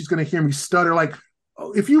Boston and she's going to hear me stutter.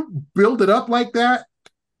 If you build it up like that,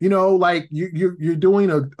 you're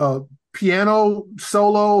doing a piano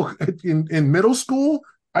solo in middle school,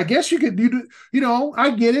 I guess you could I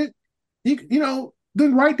get it.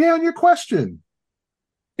 Then write down your question.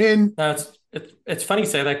 And it's funny you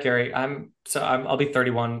say that, Gary. I'll be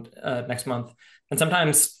 31 next month, and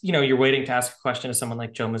sometimes you're waiting to ask a question to someone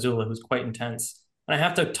like Joe Mazzulla, who's quite intense, and I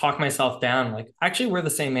have to talk myself down. Actually, we're the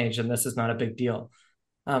same age, and this is not a big deal.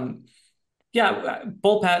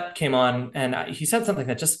 Bull Pat came on, and he said something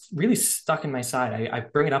that just really stuck in my side. I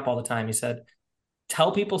bring it up all the time. He said,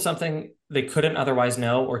 "Tell people something they couldn't otherwise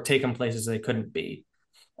know, or take them places they couldn't be."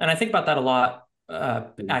 And I think about that a lot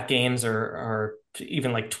at games or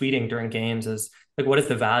even tweeting during games is what is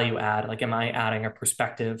the value add? Am I adding a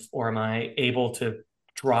perspective or am I able to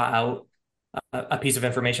draw out a piece of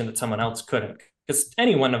information that someone else couldn't? Because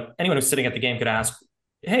anyone who's sitting at the game could ask,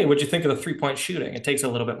 hey, what'd you think of the 3-point shooting? It takes a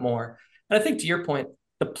little bit more. And I think to your point,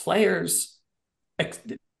 the players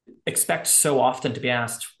expect so often to be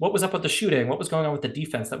asked, what was up with the shooting? What was going on with the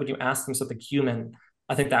defense? That when you ask them something human,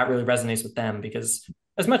 I think that really resonates with them because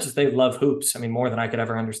as much as they love hoops, more than I could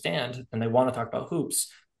ever understand, and they want to talk about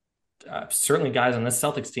hoops, certainly guys on this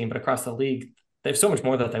Celtics team, but across the league, they have so much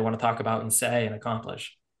more that they want to talk about and say and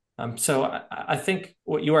accomplish. So I think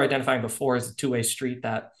what you were identifying before is a two-way street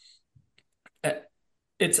that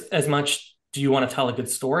it's as much, do you want to tell a good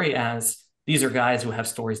story as these are guys who have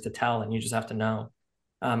stories to tell and you just have to know.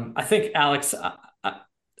 I think, Alex,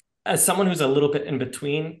 as someone who's a little bit in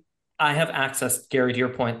between, I have access, Gary, to your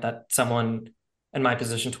point, that someone in my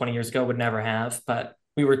position 20 years ago would never have. But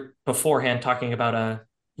we were beforehand talking about a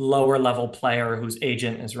lower level player whose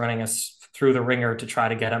agent is running us through the ringer to try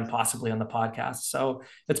to get him possibly on the podcast. So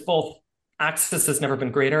it's both access has never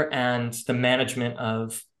been greater and the management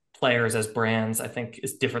of players as brands, I think,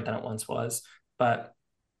 is different than it once was. But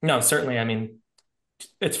no, certainly,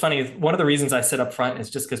 it's funny. One of the reasons I sit up front is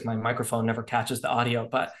just because my microphone never catches the audio,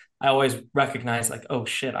 but I always recognize oh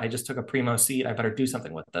shit, I just took a primo seat. I better do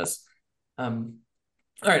something with this. All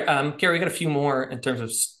right, Gary, we got a few more in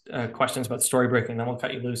terms of questions about story breaking, then we'll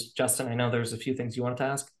cut you loose. Justin, I know there's a few things you wanted to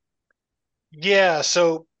ask. Yeah,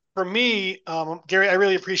 so for me, Gary, I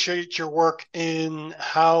really appreciate your work in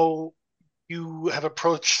how you have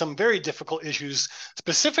approached some very difficult issues,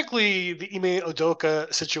 specifically the Ime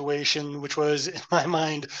Udoka situation, which was, in my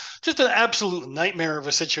mind, just an absolute nightmare of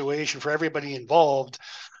a situation for everybody involved.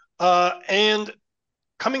 And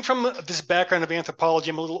coming from this background of anthropology,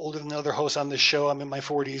 I'm a little older than the other hosts on this show. I'm in my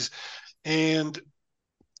 40s. And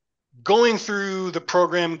going through the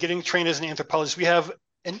program, getting trained as an anthropologist, we have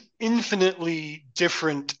an infinitely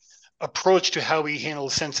different approach to how we handle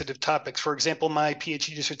sensitive topics. For example, my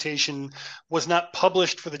PhD dissertation was not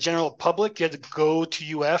published for the general public. You had to go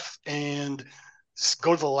to UF and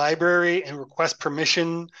go to the library and request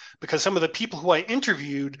permission, because some of the people who I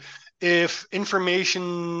interviewed, if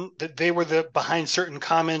information that they were behind certain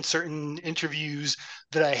comments, certain interviews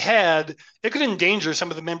that I had, it could endanger some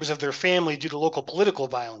of the members of their family due to local political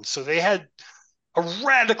violence. So they had a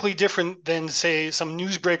radically different than, say, some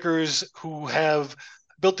newsbreakers who have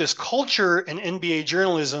built this culture in NBA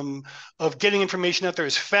journalism of getting information out there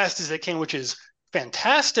as fast as they can, which is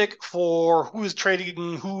fantastic for who is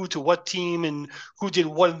trading who to what team and who did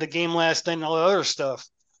what in the game last night and all that other stuff.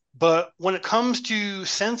 But when it comes to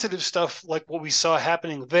sensitive stuff like what we saw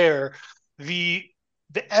happening there, the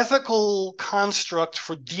ethical construct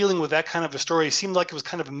for dealing with that kind of a story seemed like it was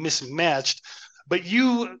kind of mismatched. But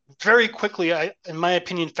you very quickly, in my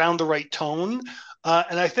opinion, found the right tone.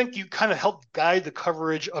 And I think you kind of helped guide the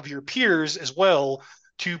coverage of your peers as well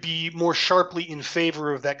to be more sharply in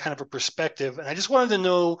favor of that kind of a perspective. And I just wanted to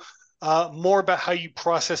know more about how you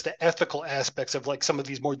process the ethical aspects of like some of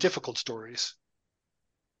these more difficult stories.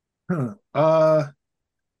 Yeah,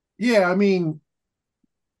 I mean,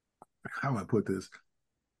 how do I put this?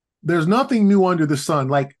 There's nothing new under the sun.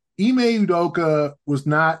 Like, Ime Udoka was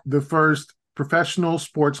not the first professional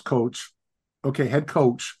sports coach, head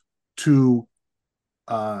coach, to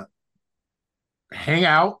hang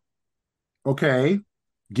out,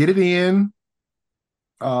 get it in.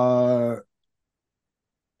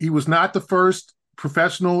 He was not the first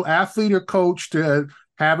professional athlete or coach to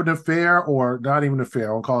have an affair, or not even an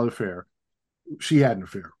affair, I'll call it affair. She had an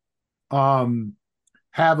affair.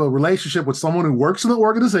 Have a relationship with someone who works in the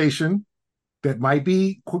organization that might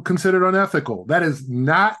be considered unethical. That is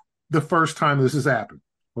not the first time this has happened,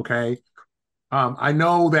 okay? I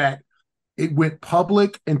know that it went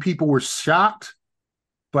public and people were shocked,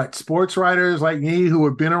 but sports writers like me who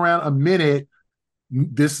have been around a minute,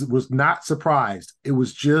 this was not surprised. It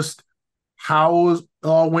was just how it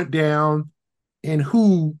all went down and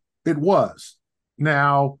who it was.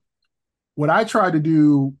 Now, what I tried to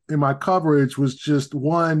do in my coverage was just,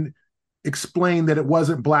 one, explain that it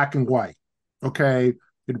wasn't black and white, okay?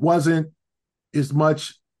 It wasn't as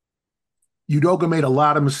much. Udoka made a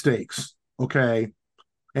lot of mistakes, okay?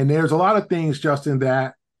 And there's a lot of things, Justin,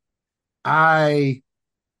 that I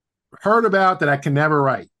heard about that I can never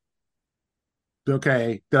write,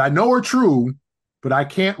 okay? That I know are true, but I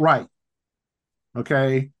can't write,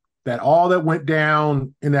 okay? That all that went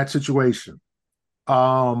down in that situation.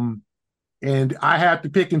 And I have to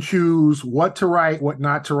pick and choose what to write, what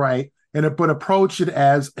not to write, but approach it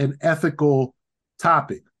as an ethical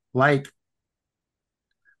topic. Like,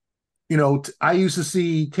 I used to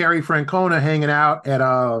see Terry Francona hanging out at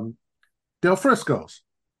Del Frisco's.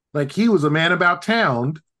 Like, he was a man about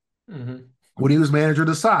town when he was manager of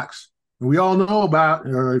the Sox. And we all know about,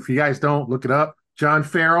 if you guys don't, look it up, John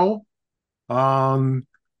Farrell, and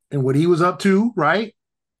what he was up to, right?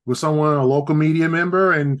 With someone, a local media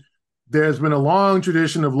member. And there's been a long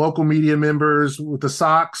tradition of local media members with the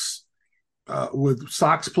Sox, with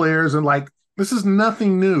Sox players, and like, this is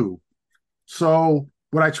nothing new. So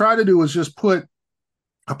what I try to do is just put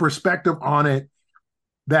a perspective on it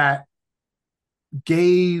that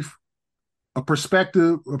gave a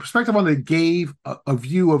perspective on it, gave a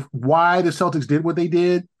view of why the Celtics did what they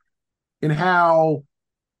did and how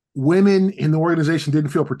women in the organization didn't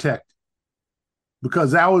feel protected.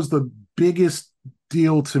 Because that was the biggest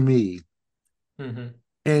deal to me. Mm-hmm.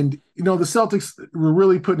 And, the Celtics were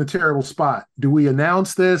really put in a terrible spot. Do we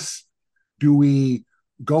announce this? Do we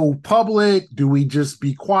go public? Do we just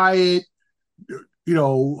be quiet?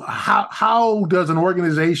 How does an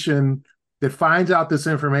organization that finds out this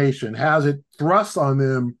information, has it thrust on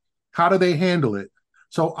them, how do they handle it?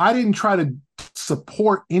 So I didn't try to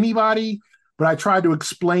support anybody, but I tried to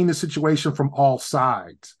explain the situation from all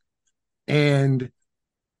sides. And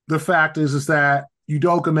the fact is that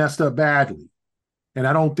Udoka messed up badly. And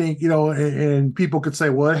I don't think, and people could say,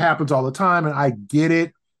 well, it happens all the time. And I get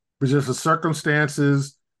it. But just the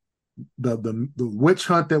circumstances, the witch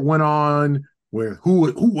hunt that went on, where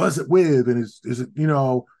who was it with? And is it,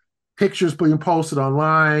 pictures being posted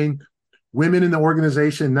online, women in the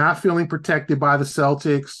organization not feeling protected by the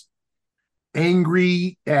Celtics.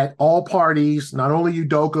 angry at all parties, not only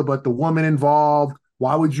Udoka, but the woman involved.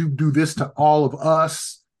 Why would you do this to all of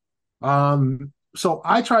us? So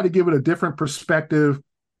I try to give it a different perspective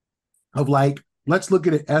of like, let's look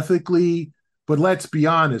at it ethically, but let's be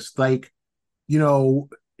honest. Like, you know,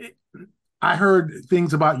 I heard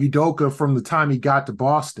things about Udoka from the time he got to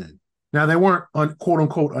Boston. Now, they weren't quote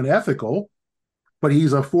unquote unethical, but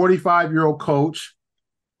he's a 45-year-old coach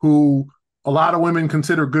who a lot of women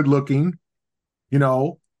consider good looking. You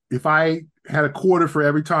know, if I had a quarter for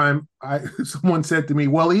every time someone said to me,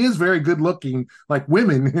 well, he is very good looking, like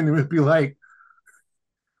women, and it would be like,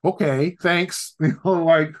 okay, thanks.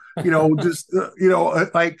 Like, just,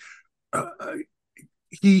 like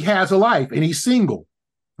he has a life and he's single.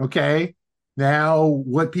 Okay. Now,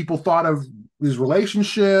 what people thought of his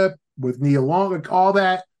relationship with Nia Long, all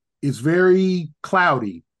that is very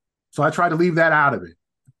cloudy. So I try to leave that out of it,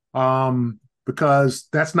 because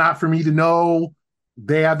that's not for me to know.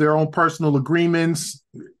 They have their own personal agreements.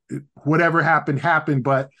 Whatever happened.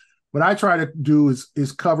 But what I try to do is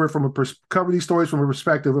cover these stories from a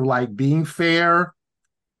perspective of like being fair,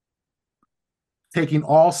 taking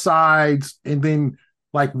all sides, and then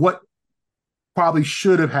like what probably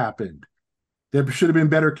should have happened. There should have been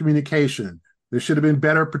better communication. There should have been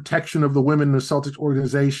better protection of the women in the Celtics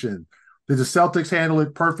organization. Did the Celtics handle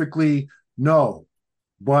it perfectly? No.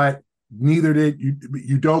 But neither did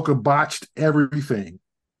Udoka. Botched everything.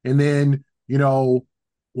 And then, well,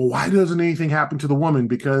 why doesn't anything happen to the woman?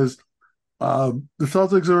 Because the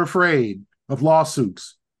Celtics are afraid of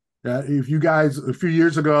lawsuits. If you guys, a few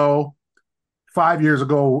years ago, 5 years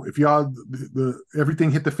ago, if y'all,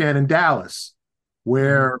 everything hit the fan in Dallas,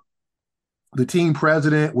 where the team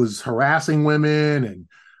president was harassing women and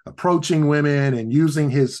approaching women and using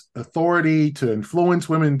his authority to influence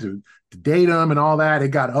women to date them and all that. It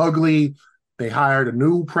got ugly. They hired a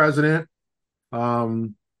new president.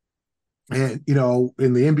 And, in the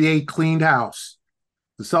NBA cleaned house.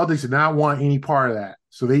 The Celtics did not want any part of that.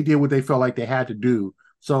 So they did what they felt like they had to do.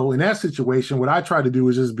 So in that situation, what I try to do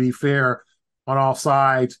is just be fair on all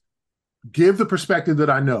sides, give the perspective that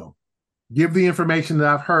I know, give the information that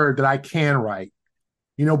I've heard that I can write,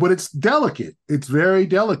 but it's delicate. It's very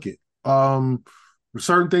delicate.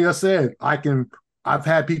 Certain things I said, I've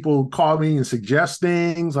had people call me and suggest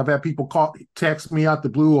things. I've had people text me out the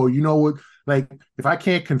blue, or what, like if I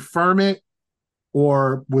can't confirm it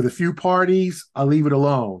or with a few parties, I leave it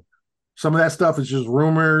alone. Some of that stuff is just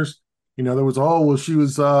rumors. There was, she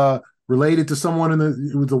was related to someone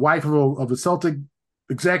it was the wife of a Celtic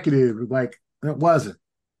executive. Like, it wasn't.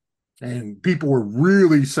 And people were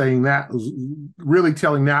really saying that, really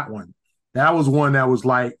telling that one. That was one that was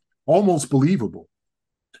like almost believable.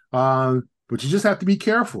 But you just have to be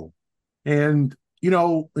careful. And,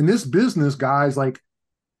 in this business, guys, like,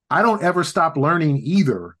 I don't ever stop learning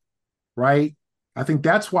either, right? I think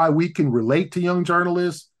that's why we can relate to young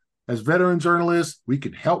journalists. As veteran journalists, we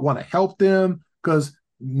can want to help them, because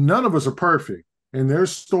none of us are perfect. And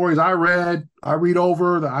there's stories I read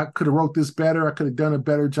over that I could have wrote this better. I could have done a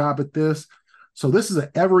better job at this. So this is an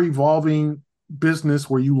ever-evolving business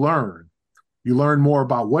where you learn. You learn more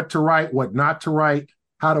about what to write, what not to write,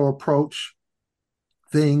 how to approach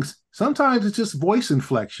things. Sometimes it's just voice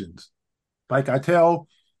inflections. Like I tell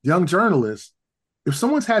young journalists, if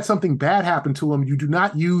someone's had something bad happen to them, you do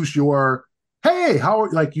not use your, hey,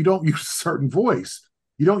 you don't use a certain voice.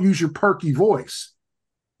 You don't use your perky voice.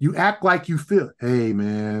 You act like you feel, hey,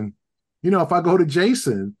 man, if I go to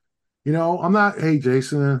Jason, I'm not, hey,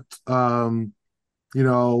 Jason,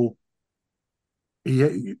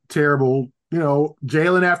 he, terrible,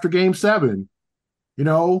 Jalen after game 7,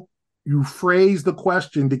 you phrase the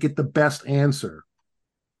question to get the best answer,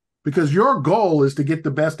 because your goal is to get the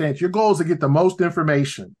best answer. Your goal is to get the most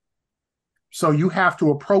information. So you have to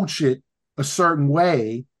approach it a certain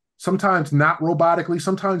way, sometimes not robotically,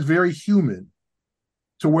 sometimes very human,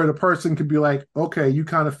 to where the person could be like, okay, you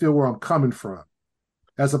kind of feel where I'm coming from,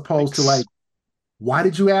 as opposed to like, why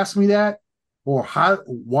did you ask me that? Or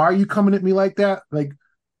why are you coming at me like that? Like,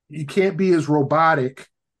 you can't be as robotic.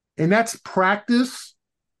 And that's practice,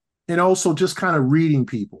 and also just kind of reading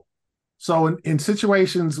people. So in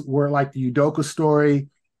situations where, like the Udoka story,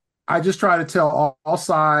 I just try to tell all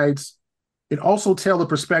sides, and also tell the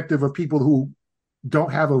perspective of people who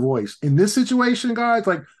don't have a voice. In this situation, guys,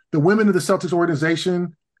 like, the women of the Celtics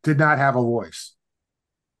organization did not have a voice.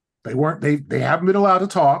 They haven't been allowed to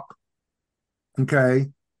talk. Okay.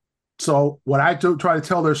 So what I do, try to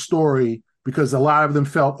tell their story, because a lot of them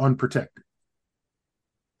felt unprotected.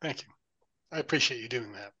 Thank you. I appreciate you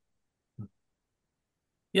doing that.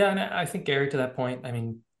 Yeah, and I think, Gary, to that point, I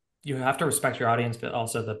mean, you have to respect your audience, but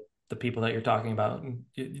also the the people that you're talking about, and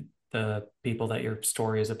the people that your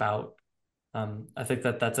story is about. I think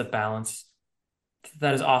that that's a balance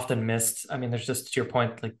that is often missed. I mean, there's just, to your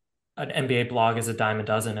point, like an NBA blog is a dime a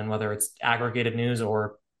dozen, and whether it's aggregated news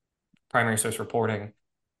or primary source reporting,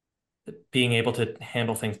 being able to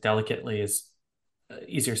handle things delicately is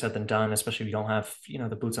easier said than done, especially if you don't have,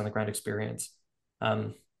 the boots on the ground experience.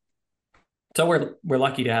 So we're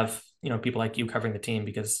lucky to have, people like you covering the team,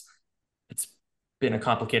 because it's been a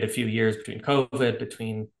complicated few years between COVID,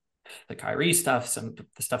 between the Kyrie stuff, some of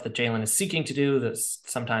the stuff that Jalen is seeking to do, there's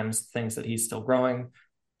sometimes things that he's still growing,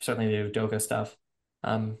 certainly the Udoka stuff.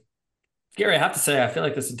 Gary, I have to say, I feel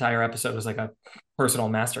like this entire episode was like a personal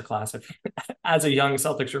masterclass. As a young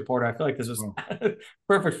Celtics reporter, I feel like this was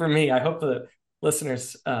perfect for me. I hope the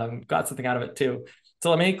listeners got something out of it too. So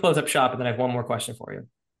let me close up shop, and then I have one more question for you.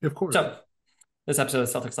 Of course. So this episode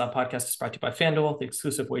of the Celtics Lab podcast is brought to you by FanDuel, the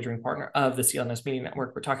exclusive wagering partner of the CLNS Media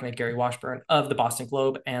Network. We're talking to Gary Washburn of the Boston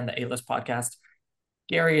Globe and the A-List podcast.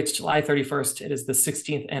 Gary, it's July 31st. It is the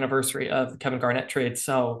 16th anniversary of the Kevin Garnett trade.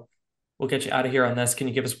 So we'll get you out of here on this. Can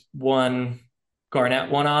you give us one Garnett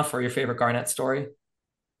one-off or your favorite Garnett story?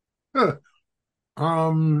 Huh.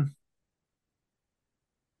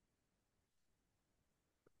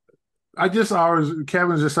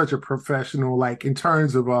 Kevin's just such a professional, like in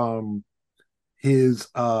terms of his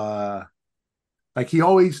like he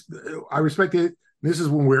always, I respect it. This is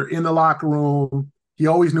when we're in the locker room. He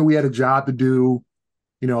always knew we had a job to do.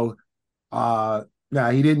 Now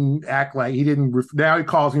he didn't act like now he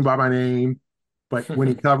calls me by my name, but when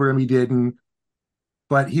he covered him, he didn't.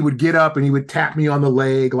 But he would get up and he would tap me on the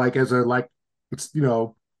leg, like as a, like, it's,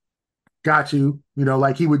 got you,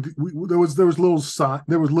 like he would, there was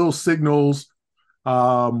little signals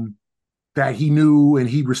that he knew and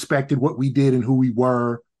he respected what we did and who we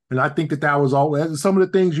were. And I think that was always some of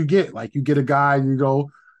the things you get. Like you get a guy,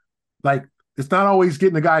 like it's not always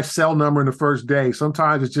getting a guy's cell number in the first day.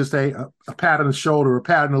 Sometimes it's just a pat on the shoulder, a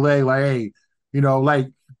pat on the leg, like, hey, like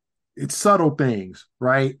it's subtle things,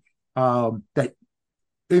 right? That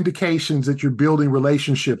indications that you're building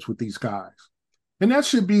relationships with these guys. And that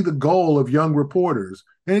should be the goal of young reporters.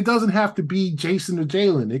 And it doesn't have to be Jason or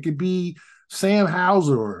Jalen. It could be Sam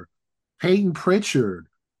Hauser or Peyton Pritchard,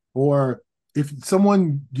 or if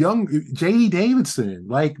someone young, J.D. Davidson.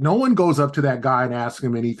 Like, no one goes up to that guy and asks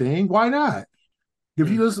him anything. Why not? If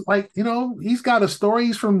you just, like, he's got a story.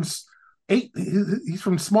 He's from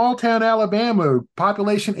small town Alabama,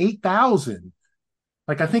 population 8,000.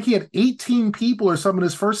 Like, I think he had 18 people or something in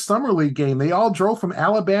his first summer league game. They all drove from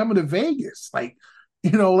Alabama to Vegas. Like,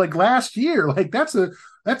 like last year. Like, that's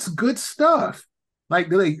good stuff. Like,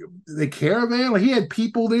 they caravan. Like, he had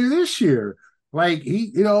people there this year. Like,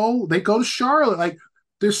 they go to Charlotte. Like,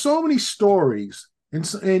 there's so many stories. And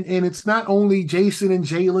it's not only Jason and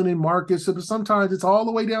Jalen and Marcus, but sometimes it's all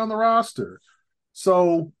the way down the roster.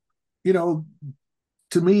 So, to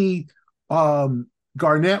me,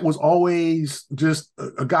 Garnett was always just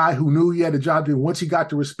a guy who knew he had a job to do. Once he got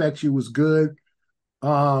to respect you, was good.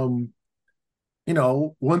 One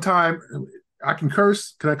time, I can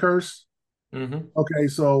curse. Can I curse? Mm-hmm. Okay,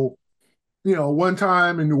 so, one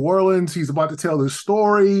time in New Orleans, he's about to tell his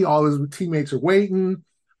story. All his teammates are waiting.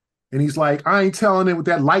 And he's like, I ain't telling it with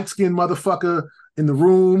that light-skinned motherfucker in the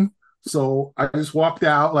room. So I just walked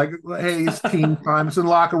out like, hey, it's team time. It's in the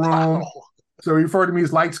locker room. Wow. So he referred to me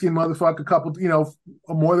as light-skinned motherfucker a couple,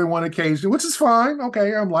 more than one occasion, which is fine.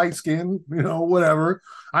 Okay, I'm light-skinned, whatever.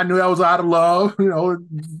 I knew that was out of love.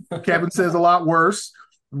 Kevin says a lot worse.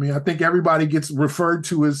 I mean, I think everybody gets referred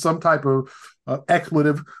to as some type of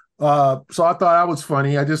expletive. So I thought that was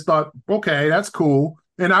funny. I just thought, okay, that's cool.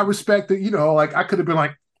 And I respect that, like I could have been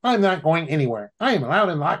like, I'm not going anywhere. I am allowed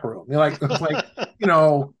in the locker room. I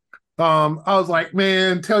was like,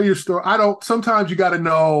 man, tell your story. Sometimes you got to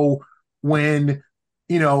know when,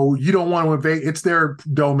 you don't want to invade. It's their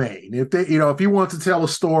domain. If they, if he wants to tell a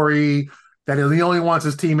story that he only wants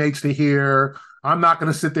his teammates to hear, I'm not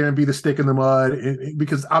going to sit there and be the stick in the mud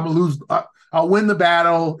because I'm going to lose. I'll win the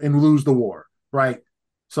battle and lose the war. Right.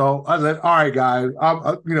 So I said, all right, guys,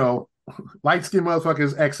 light-skinned motherfucker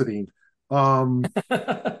is exiting.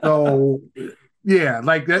 So yeah,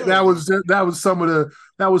 like that was some of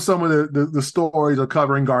the stories of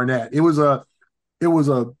covering Garnett. It was a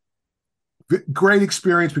great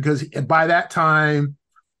experience because by that time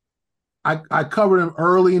I covered him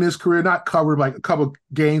early in his career, not covered like a couple of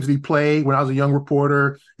games that he played when I was a young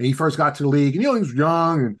reporter and he first got to the league, and he was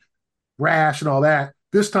young and rash and all that.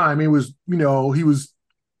 This time he was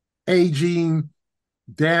aging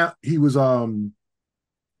down. He was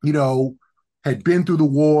had been through the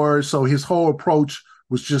war, so his whole approach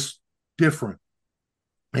was just different.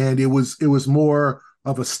 and it was more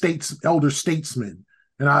of a elder statesman,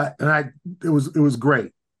 and it was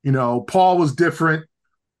great. Paul was different.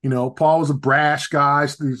 Paul was a brash guy.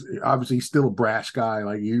 Obviously, he's still a brash guy.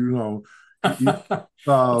 Like It's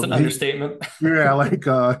an understatement. Yeah, like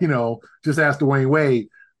just ask Dwayne Wade.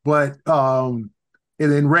 But and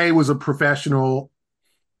then Ray was a professional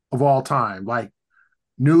of all time. Like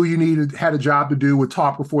knew you had a job to do, would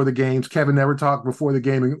talk before the games. Kevin never talked before the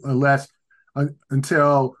game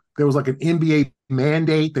until there was like an NBA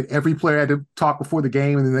mandate that every player had to talk before the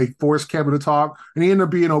game, and then they forced Kevin to talk, and he ended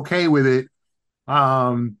up being okay with it.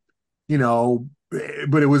 But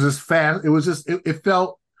it was just fast. It was just it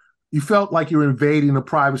felt you felt like you were invading the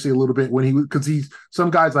privacy a little bit when because some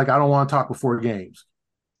guys like, I don't want to talk before games.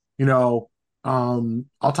 I'll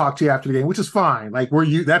talk to you after the game, which is fine. Like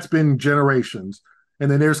that's been generations.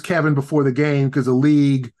 And then there's Kevin before the game because the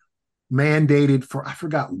league mandated I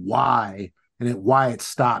forgot why why it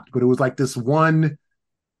stopped, but it was like this 1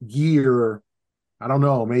 year, I don't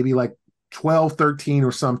know, maybe like 12, 13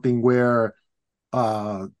 or something, where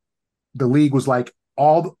the league was like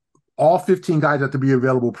all 15 guys have to be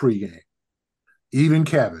available pregame, even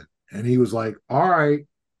Kevin. And he was like, all right,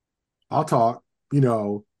 I'll talk, And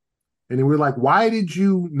then we're like, why do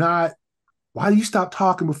you stop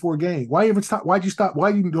talking before game? Why you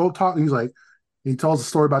don't talk? And he's like, he tells a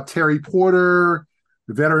story about Terry Porter,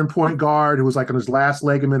 the veteran point guard who was like on his last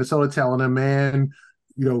leg in Minnesota, telling him, man,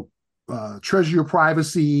 treasure your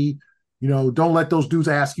privacy. Don't let those dudes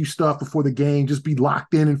ask you stuff before the game. Just be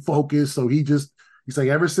locked in and focused. So he's like,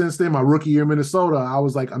 ever since then, my rookie year in Minnesota, I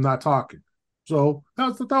was like, I'm not talking. So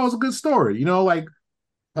that was a good story,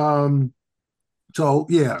 so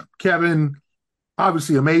yeah, Kevin,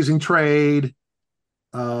 obviously amazing trade.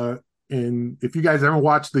 And if you guys ever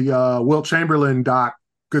watched the Wilt Chamberlain doc,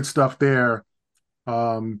 good stuff there.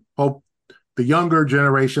 Hope the younger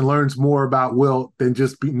generation learns more about Wilt than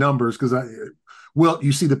just numbers, because Wilt,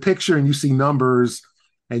 you see the picture and you see numbers,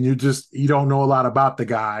 and you don't know a lot about the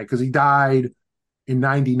guy because he died in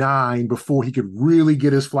 '99 before he could really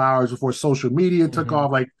get his flowers, before social media took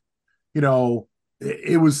off. Like,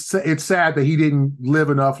 it's sad that he didn't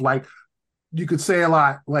live enough. Like, you could say a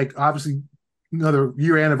lot, like obviously another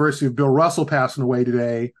year anniversary of Bill Russell passing away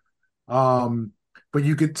today. But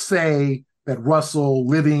you could say that Russell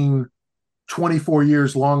living 24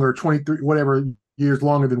 years longer, 23, whatever years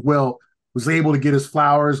longer than Wilt, was able to get his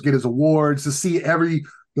flowers, get his awards, to see the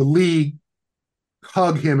league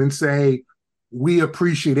hug him and say, we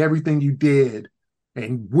appreciate everything you did.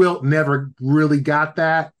 And Wilt never really got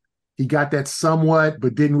that. He got that somewhat,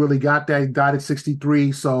 but didn't really got that. He died at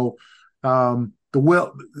 63. So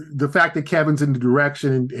the fact that Kevin's in the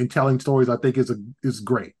direction and telling stories, I think is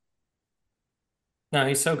great. No,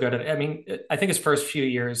 he's so good at it. I mean, I think his first few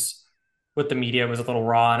years with the media was a little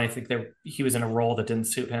raw, and I think he was in a role that didn't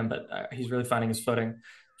suit him, but he's really finding his footing.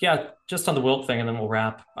 Yeah, just on the Wilt thing, and then we'll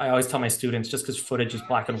wrap. I always tell my students, just because footage is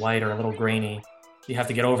black and white or a little grainy, you have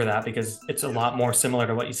to get over that, because it's a lot more similar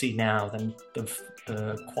to what you see now than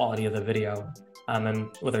the quality of the video. And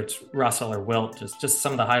whether it's Russell or Wilt, just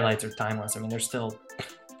some of the highlights are timeless. I mean, they're still...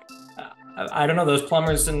 I don't know, those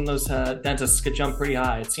plumbers and those dentists could jump pretty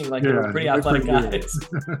high. It seemed like they were pretty athletic guys.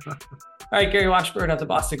 All right, Gary Washburn at the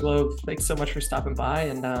Boston Globe, thanks so much for stopping by.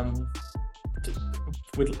 And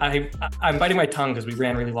I'm biting my tongue because we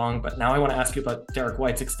ran really long, but now I want to ask you about Derek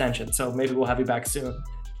White's extension. So maybe we'll have you back soon,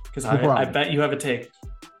 because I bet you have a take.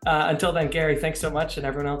 Until then, Gary, thanks so much. And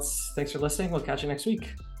everyone else, thanks for listening. We'll catch you next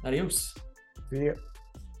week. Adios. See you.